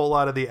have a whole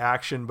lot of the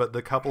action, but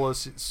the couple of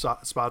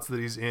spots that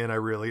he's in, I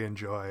really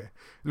enjoy.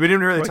 We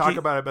didn't really talk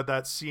about it, but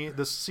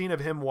the scene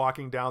of him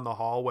walking down the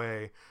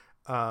hallway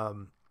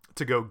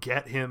to go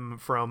get him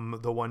from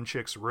the one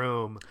chick's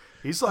room.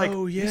 He's like,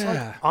 he's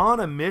like on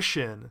a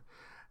mission.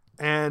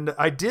 And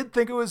I did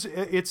think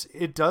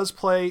it does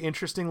play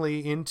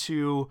interestingly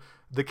into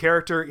the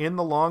character in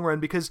the long run,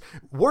 because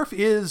Worf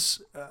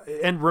is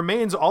and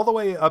remains all the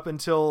way up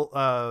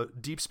until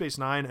Deep Space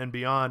Nine and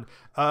beyond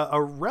a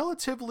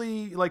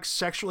relatively like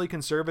sexually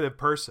conservative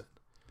person.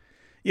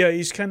 Yeah,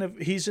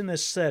 he's an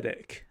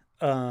ascetic,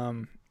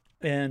 and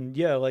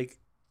yeah, like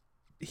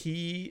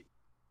he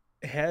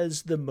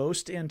has the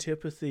most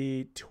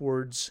antipathy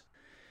towards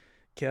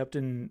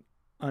Captain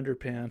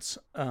Underpants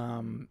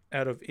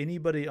out of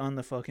anybody on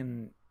the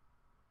fucking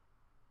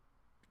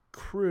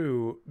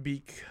crew,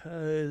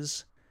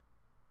 because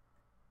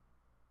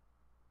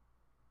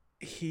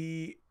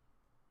he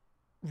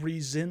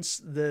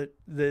resents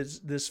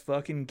this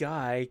fucking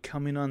guy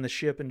coming on the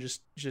ship and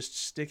just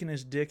sticking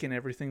his dick in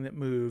everything that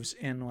moves,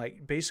 and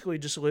like basically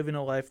just living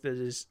a life that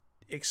is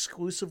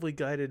exclusively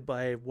guided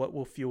by what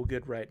will feel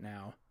good right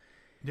now.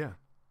 Yeah.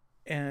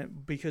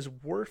 And because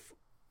Worf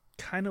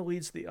kind of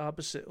leads the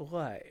opposite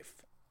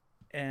life,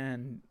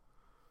 and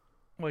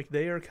like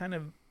they are kind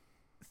of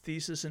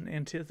thesis and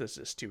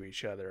antithesis to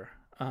each other,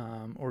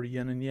 or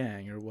yin and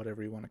yang, or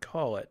whatever you want to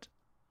call it.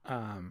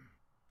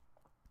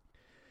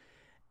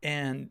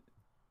 And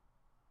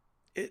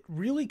it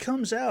really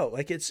comes out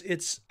like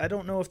it's I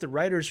don't know if the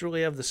writers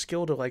really have the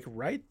skill to like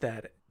write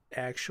that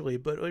actually,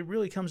 but it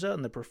really comes out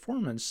in the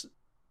performance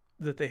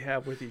that they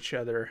have with each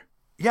other.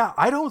 Yeah,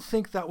 I don't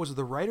think that was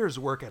the writer's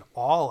work at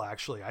all,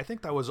 actually. I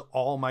think that was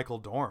all Michael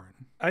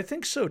Dorn. I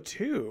think so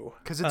too.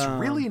 Because it's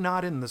really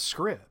not in the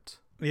script.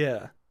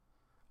 Yeah.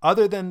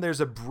 Other than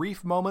there's a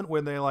brief moment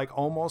when they like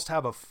almost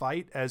have a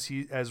fight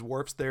as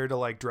Worf's there to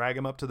like drag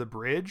him up to the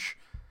bridge.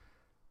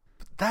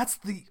 But that's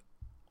the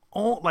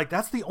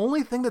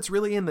only thing that's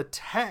really in the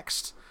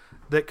text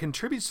that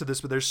contributes to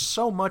this, but there's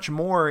so much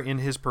more in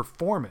his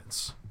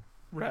performance.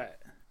 Right.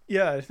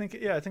 Yeah, I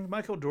think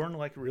Michael Dorn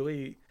like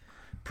really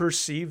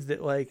perceived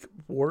that like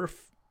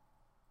Worf,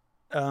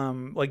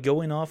 like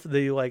going off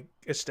the like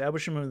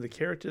establishment of the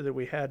character that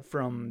we had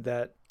from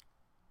that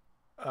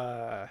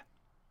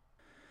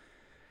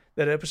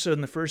episode in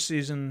the first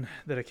season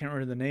that I can't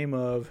remember the name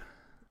of.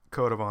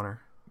 Code of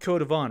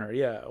Honor,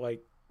 yeah,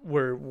 like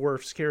where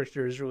Worf's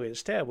character is really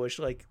established.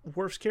 Like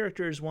Worf's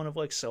character is one of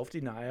like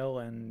self-denial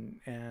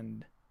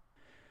and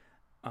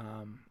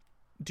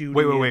duty.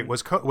 Wait.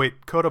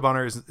 Code of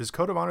Honor is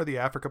Code of Honor the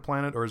Africa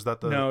planet, or is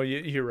that the? No,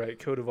 you're right.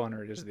 Code of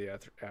Honor is the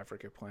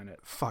Africa planet.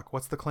 Fuck,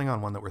 what's the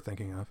Klingon one that we're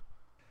thinking of?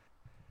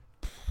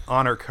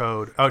 Honor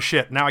Code. Oh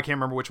shit! Now I can't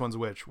remember which one's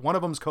which. One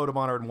of them's Code of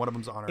Honor and one of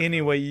them's Honor.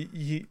 Anyway,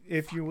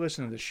 if you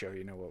listen to the show,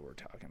 you know what we're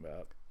talking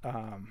about.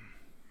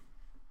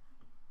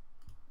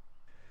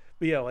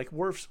 But yeah, like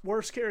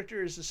Worf's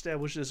character is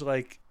established as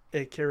like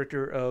a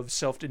character of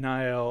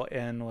self-denial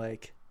and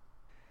like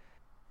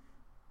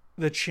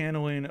the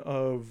channeling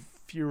of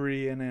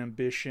fury and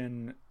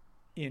ambition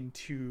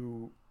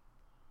into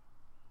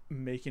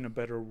making a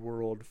better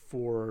world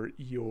for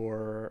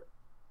your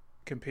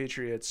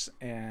compatriots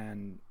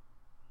and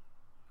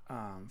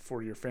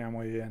for your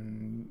family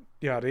and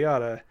yada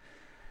yada.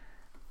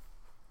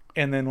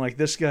 And then like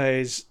this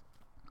guy's,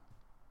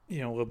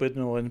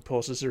 libidinal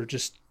impulses are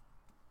just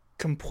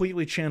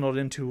completely channeled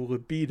into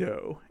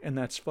libido, and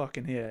that's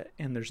fucking it.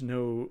 And there's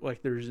no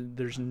like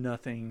there's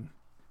nothing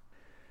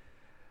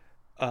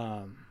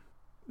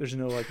there's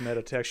no like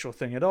metatextual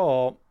thing at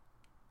all.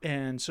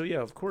 And so yeah,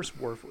 of course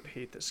Worf would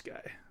hate this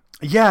guy.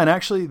 Yeah, and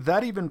actually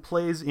that even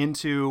plays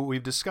into,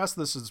 we've discussed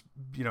this as,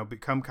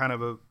 become kind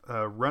of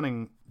a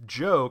running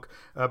joke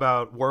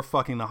about Worf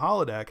fucking the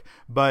holodeck,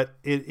 but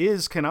it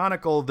is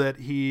canonical that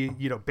he,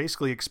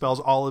 basically expels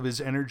all of his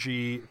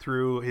energy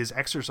through his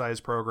exercise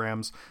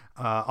programs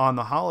on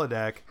the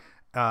holodeck,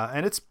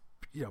 and it's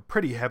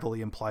pretty heavily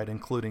implied,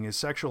 including his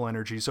sexual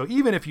energy. So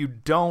even if you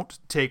don't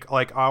take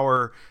like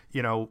our,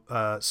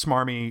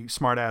 smarmy,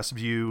 smartass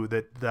view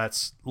that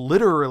that's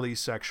literally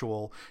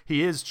sexual,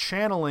 he is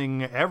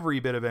channeling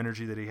every bit of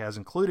energy that he has,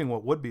 including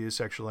what would be his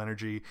sexual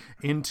energy,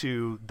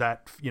 into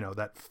that,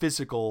 that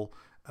physical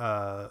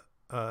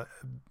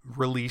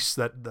release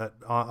that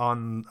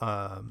on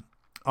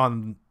the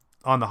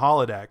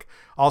holodeck.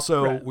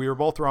 Also, right. We were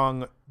both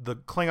wrong. The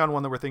Klingon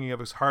one that we're thinking of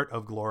is Heart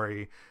of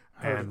Glory.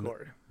 And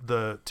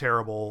the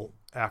terrible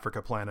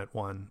Africa planet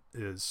one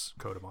is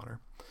Code of Honor.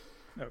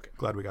 Okay.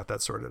 Glad we got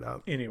that sorted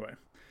out. Anyway.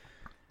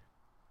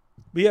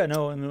 But yeah,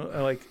 no, and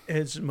like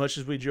as much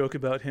as we joke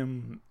about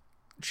him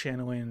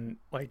channeling,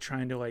 like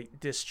trying to like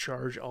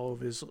discharge all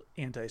of his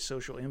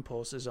antisocial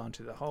impulses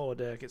onto the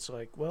holodeck, it's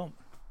like, well,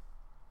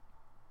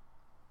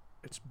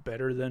 it's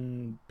better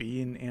than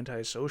being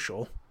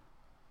antisocial.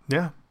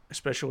 Yeah.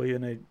 Especially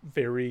in a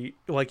very,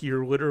 like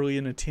you're literally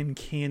in a tin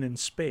can in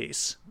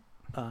space.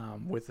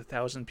 With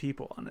 1,000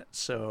 people on it.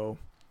 So,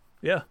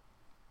 yeah.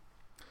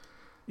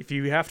 If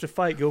you have to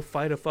fight, go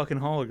fight a fucking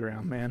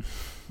hologram, man.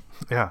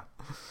 Yeah.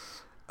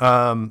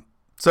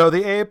 So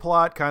the A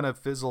plot kind of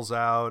fizzles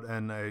out,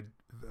 and I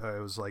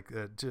was like,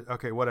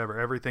 okay, whatever.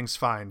 Everything's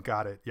fine.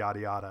 Got it. Yada,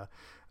 yada.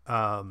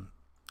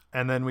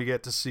 And then we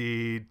get to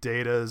see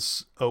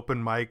Data's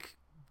open mic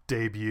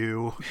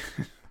debut.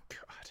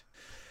 God.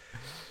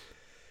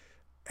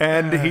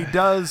 And he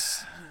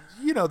does...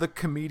 the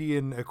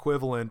comedian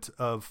equivalent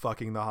of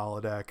fucking the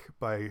holodeck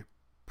by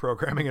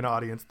programming an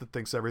audience that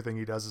thinks everything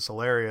he does is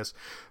hilarious.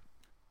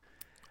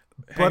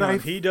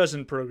 He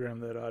doesn't program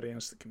that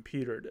audience. The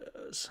computer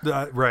does.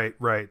 Right.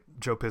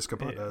 Joe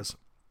Piscopo does.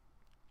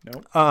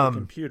 Nope. The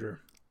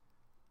computer.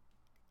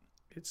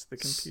 It's the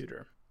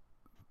computer.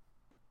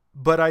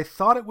 But I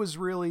thought it was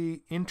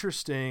really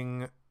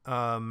interesting,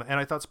 and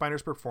I thought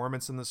Spiner's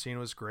performance in the scene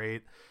was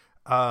great,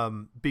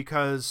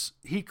 because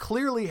he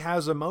clearly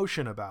has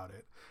emotion about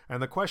it.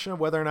 And the question of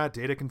whether or not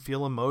Data can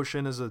feel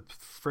emotion is a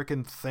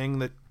freaking thing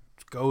that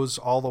goes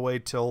all the way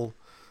till,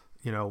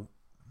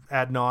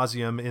 ad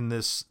nauseum in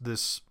this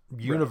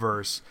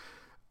universe.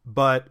 Right.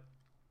 But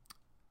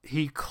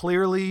he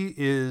clearly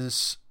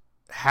is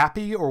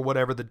happy, or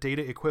whatever the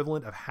Data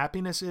equivalent of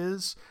happiness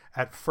is,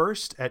 at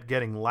first at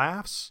getting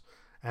laughs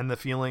and the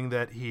feeling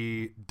that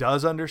he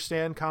does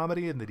understand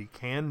comedy and that he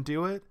can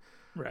do it.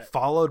 Right.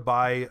 followed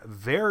by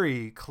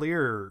very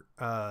clear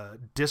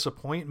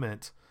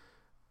disappointment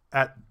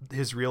at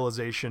his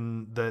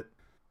realization that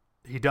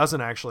he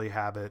doesn't actually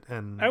have it,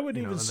 and I would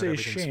you know, even and that say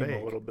everything's shame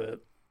fake. a little bit,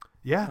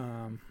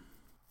 Yeah,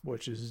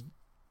 which is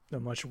a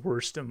much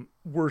worse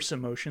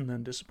emotion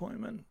than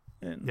disappointment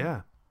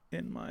yeah,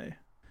 in my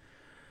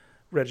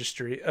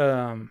registry.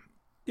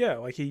 Yeah,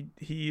 like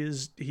he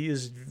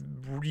is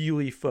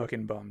really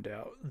fucking bummed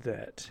out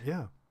that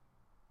yeah,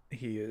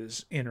 he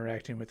is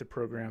interacting with a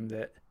program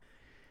that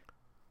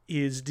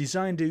is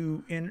designed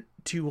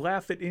to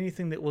laugh at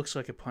anything that looks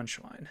like a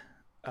punchline.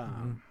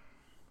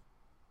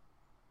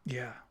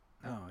 Yeah,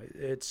 no,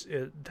 it's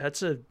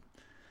a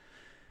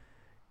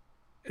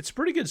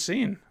pretty good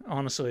scene,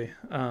 honestly.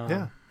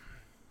 yeah.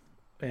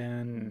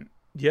 And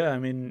yeah, I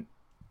mean,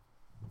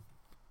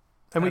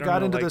 And I we don't got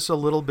know, into like- this a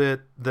little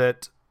bit,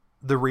 that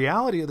the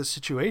reality of the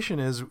situation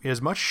is,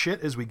 as much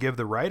shit as we give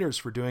the writers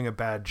for doing a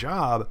bad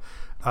job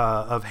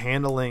of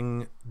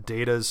handling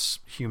Data's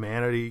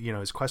humanity, you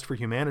know, his quest for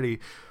humanity,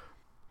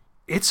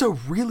 it's a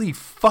really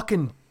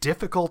fucking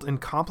difficult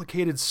and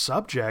complicated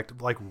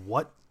subject. Like,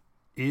 what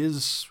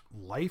is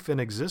life and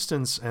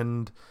existence?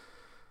 And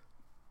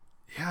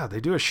yeah, they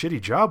do a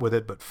shitty job with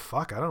it, but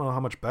fuck, I don't know how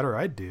much better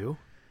I'd do.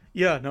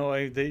 yeah,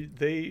 no,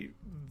 they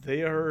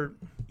are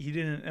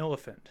eating an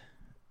elephant.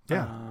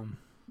 Yeah.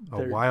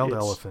 A wild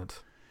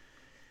elephant.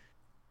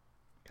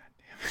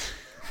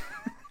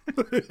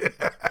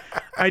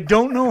 I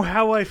don't know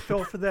how I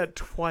fell for that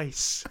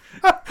twice.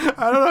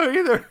 I don't know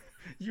either.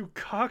 You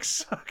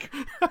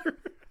cocksucker.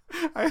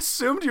 I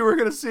assumed you were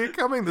going to see it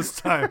coming this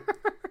time.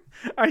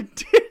 I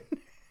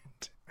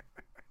didn't.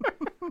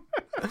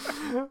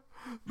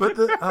 But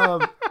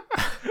the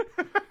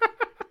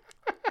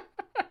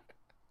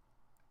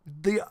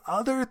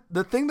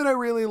thing that I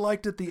really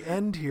liked at the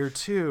end here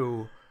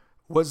too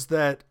was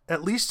that,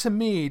 at least to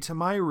me, to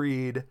my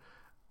read,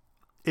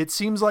 it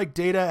seems like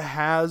Data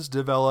has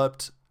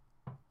developed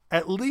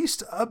at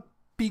least a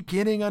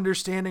beginning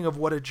understanding of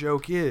what a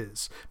joke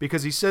is,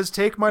 because he says,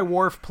 "Take my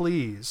wharf,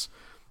 please."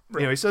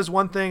 Right. You know, he says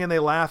one thing and they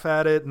laugh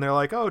at it and they're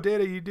like, "Oh,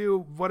 Data, you do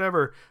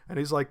whatever," and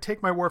he's like,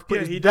 "Take my wharf,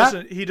 please."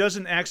 Yeah, he does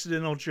an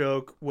accidental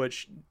joke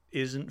which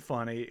isn't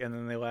funny, and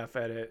then they laugh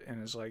at it,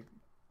 and it's like,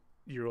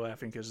 you're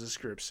laughing because the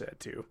script said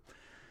to.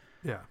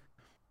 Yeah.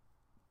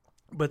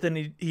 But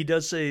then he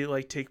does say,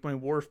 like, "Take my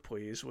wharf,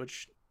 please,"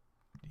 which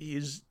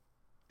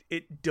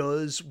it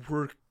does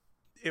work.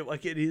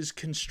 It is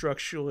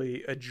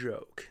constructually a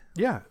joke.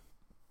 Yeah.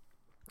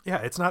 Yeah,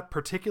 it's not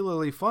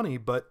particularly funny,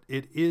 but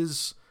it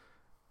is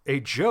a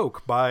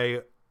joke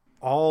by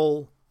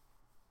all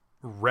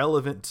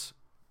relevant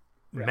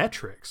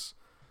metrics.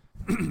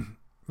 You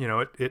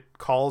know, it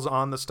calls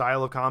on the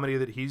style of comedy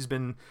that he's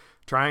been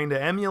trying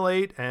to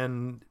emulate,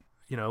 and,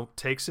 you know,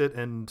 takes it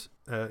and,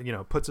 you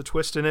know, puts a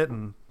twist in it.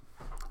 And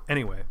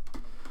anyway,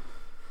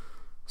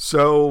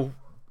 so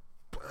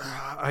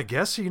I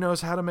guess he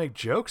knows how to make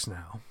jokes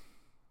now.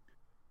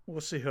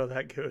 We'll see how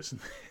that goes.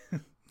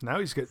 Now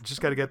he's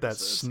just got to get that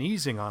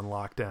sneezing on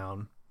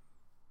lockdown.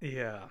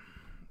 Yeah.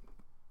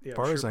 As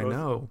far as I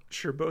know.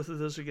 Sure, both of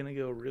those are going to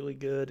go really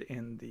good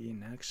in the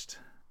next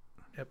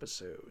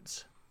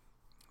episodes.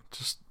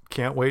 Just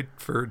can't wait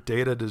for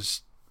Data to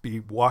just be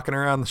walking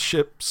around the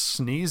ship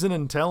sneezing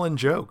and telling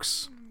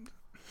jokes.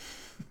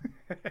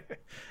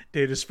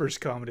 Data's first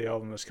comedy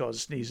album is called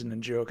Sneezing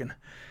and Joking.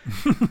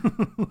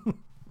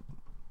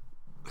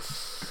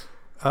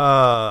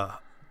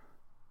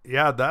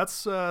 Yeah,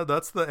 that's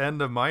the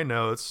end of my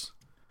notes.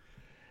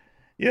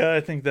 Yeah, I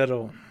think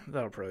that'll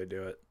probably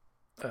do it.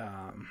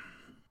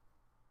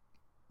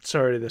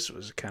 Sorry, this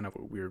was kind of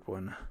a weird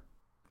one,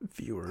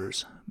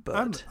 viewers,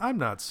 but I'm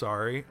not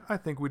sorry. I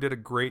think we did a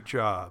great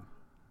job.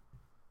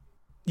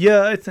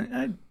 Yeah,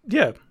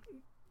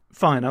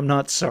 fine. I'm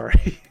not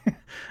sorry.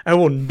 I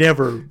will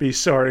never be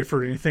sorry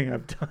for anything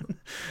I've done.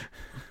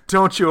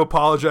 Don't you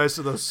apologize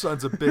to those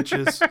sons of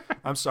bitches.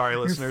 I'm sorry,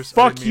 listeners.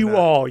 Fuck you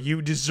all.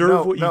 You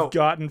deserve what you've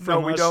gotten from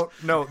us. No, we don't.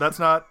 No, that's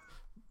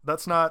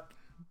not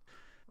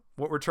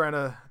what we're trying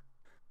to.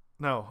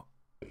 No,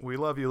 we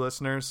love you,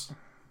 listeners.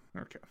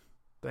 Okay.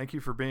 Thank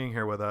you for being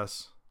here with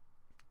us.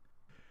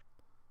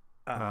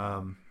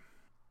 Yeah.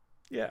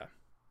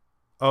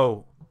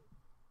 Oh,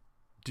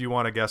 do you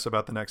want to guess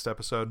about the next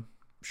episode?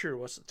 Sure.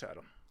 What's the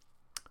title?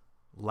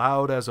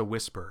 Loud as a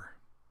Whisper.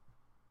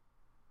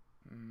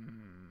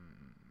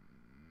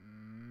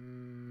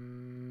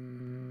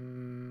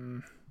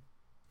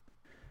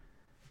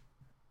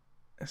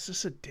 Is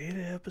this a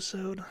Data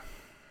episode?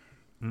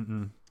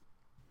 Mm-mm.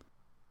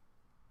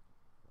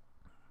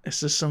 Is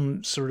this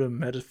some sort of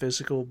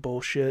metaphysical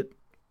bullshit?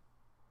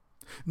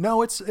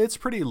 No, it's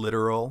pretty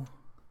literal.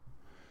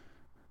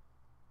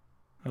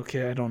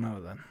 Okay, I don't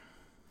know then.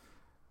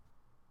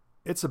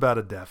 It's about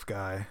a deaf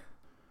guy.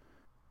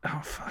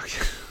 Oh, fuck.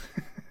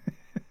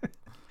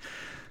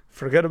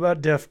 Forgot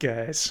about deaf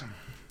guys.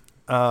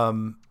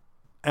 And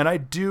I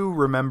do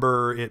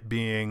remember it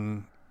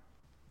being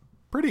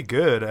pretty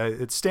good.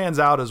 It stands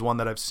out as one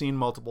that I've seen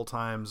multiple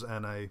times,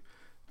 and I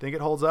think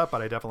it holds up,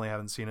 but I definitely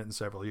haven't seen it in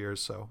several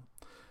years, so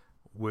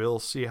we'll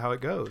see how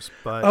it goes.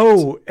 But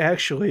Oh,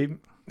 actually,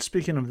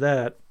 speaking of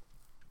that,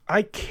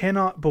 I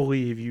cannot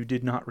believe you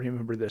did not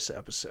remember this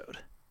episode.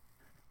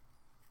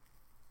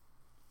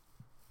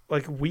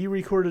 Like, we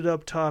recorded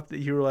up top that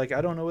you were like, I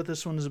don't know what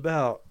this one is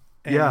about.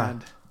 And Yeah.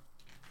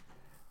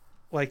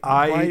 like,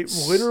 I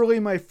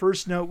literally my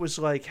first note was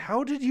like,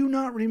 how did you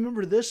not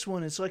remember this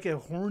one? It's like a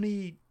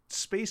horny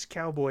space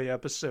cowboy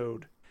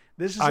episode.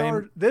 This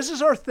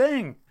is our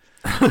thing.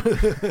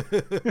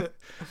 And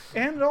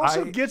it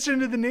also gets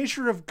into the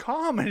nature of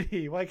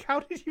comedy. Like,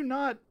 how did you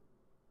not?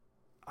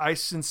 I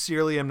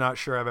sincerely am not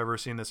sure I've ever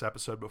seen this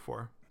episode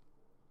before.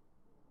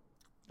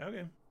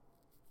 Okay.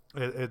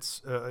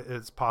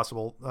 It's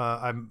possible.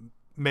 I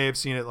may have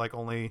seen it like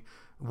only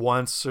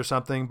once or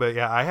something, but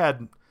yeah, I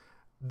had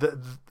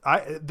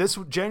this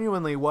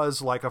genuinely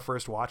was like a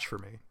first watch for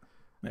me.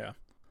 Yeah.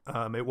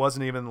 It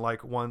wasn't even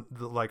like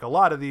like a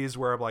lot of these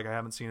where I'm like, I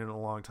haven't seen it in a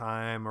long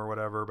time or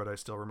whatever, but I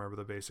still remember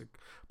the basic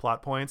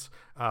plot points.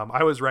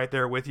 I was right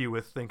there with you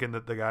with thinking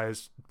that the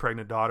guy's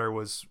pregnant daughter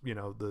was,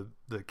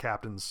 the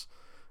captain's,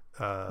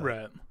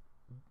 right.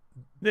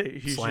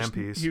 He's slam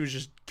piece. He was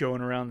just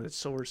going around the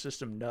solar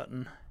system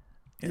nutting.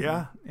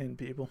 In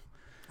people.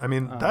 I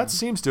mean, that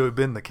seems to have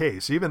been the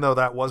case, even though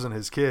that wasn't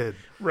his kid.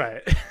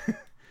 Right.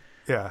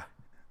 Yeah.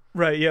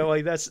 Right. Yeah.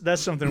 Like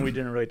that's something we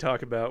didn't really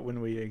talk about when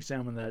we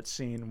examined that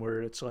scene,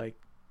 where it's like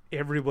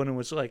everyone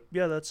was like,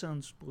 "Yeah, that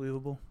sounds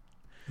believable.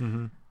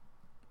 Mm-hmm.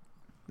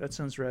 That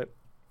sounds right."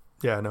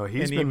 Yeah. No,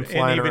 he's been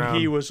flying around. And even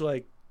he was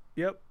like,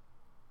 "Yep.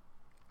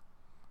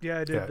 Yeah,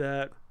 I did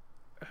that.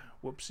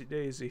 Whoopsie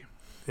daisy."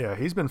 Yeah,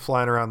 he's been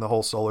flying around the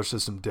whole solar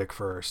system dick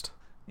first.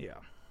 Yeah.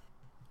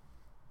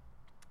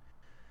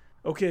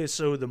 Okay,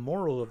 so the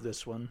moral of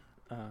this one,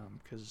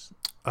 because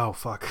oh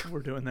fuck, we're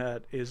doing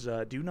that, is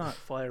do not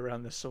fly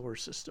around the solar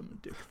system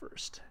dick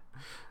first.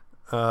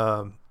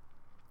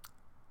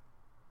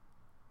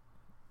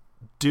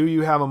 Do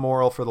you have a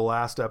moral for the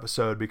last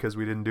episode, because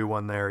we didn't do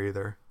one there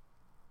either?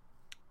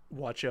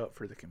 Watch out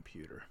for the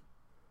computer.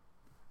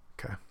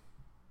 Okay.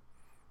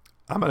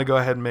 I'm going to go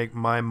ahead and make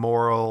my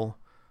moral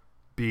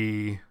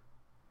be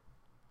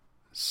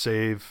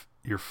save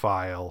your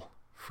file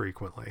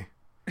frequently.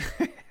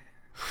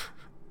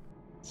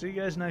 See you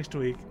guys next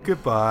week.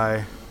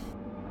 Goodbye.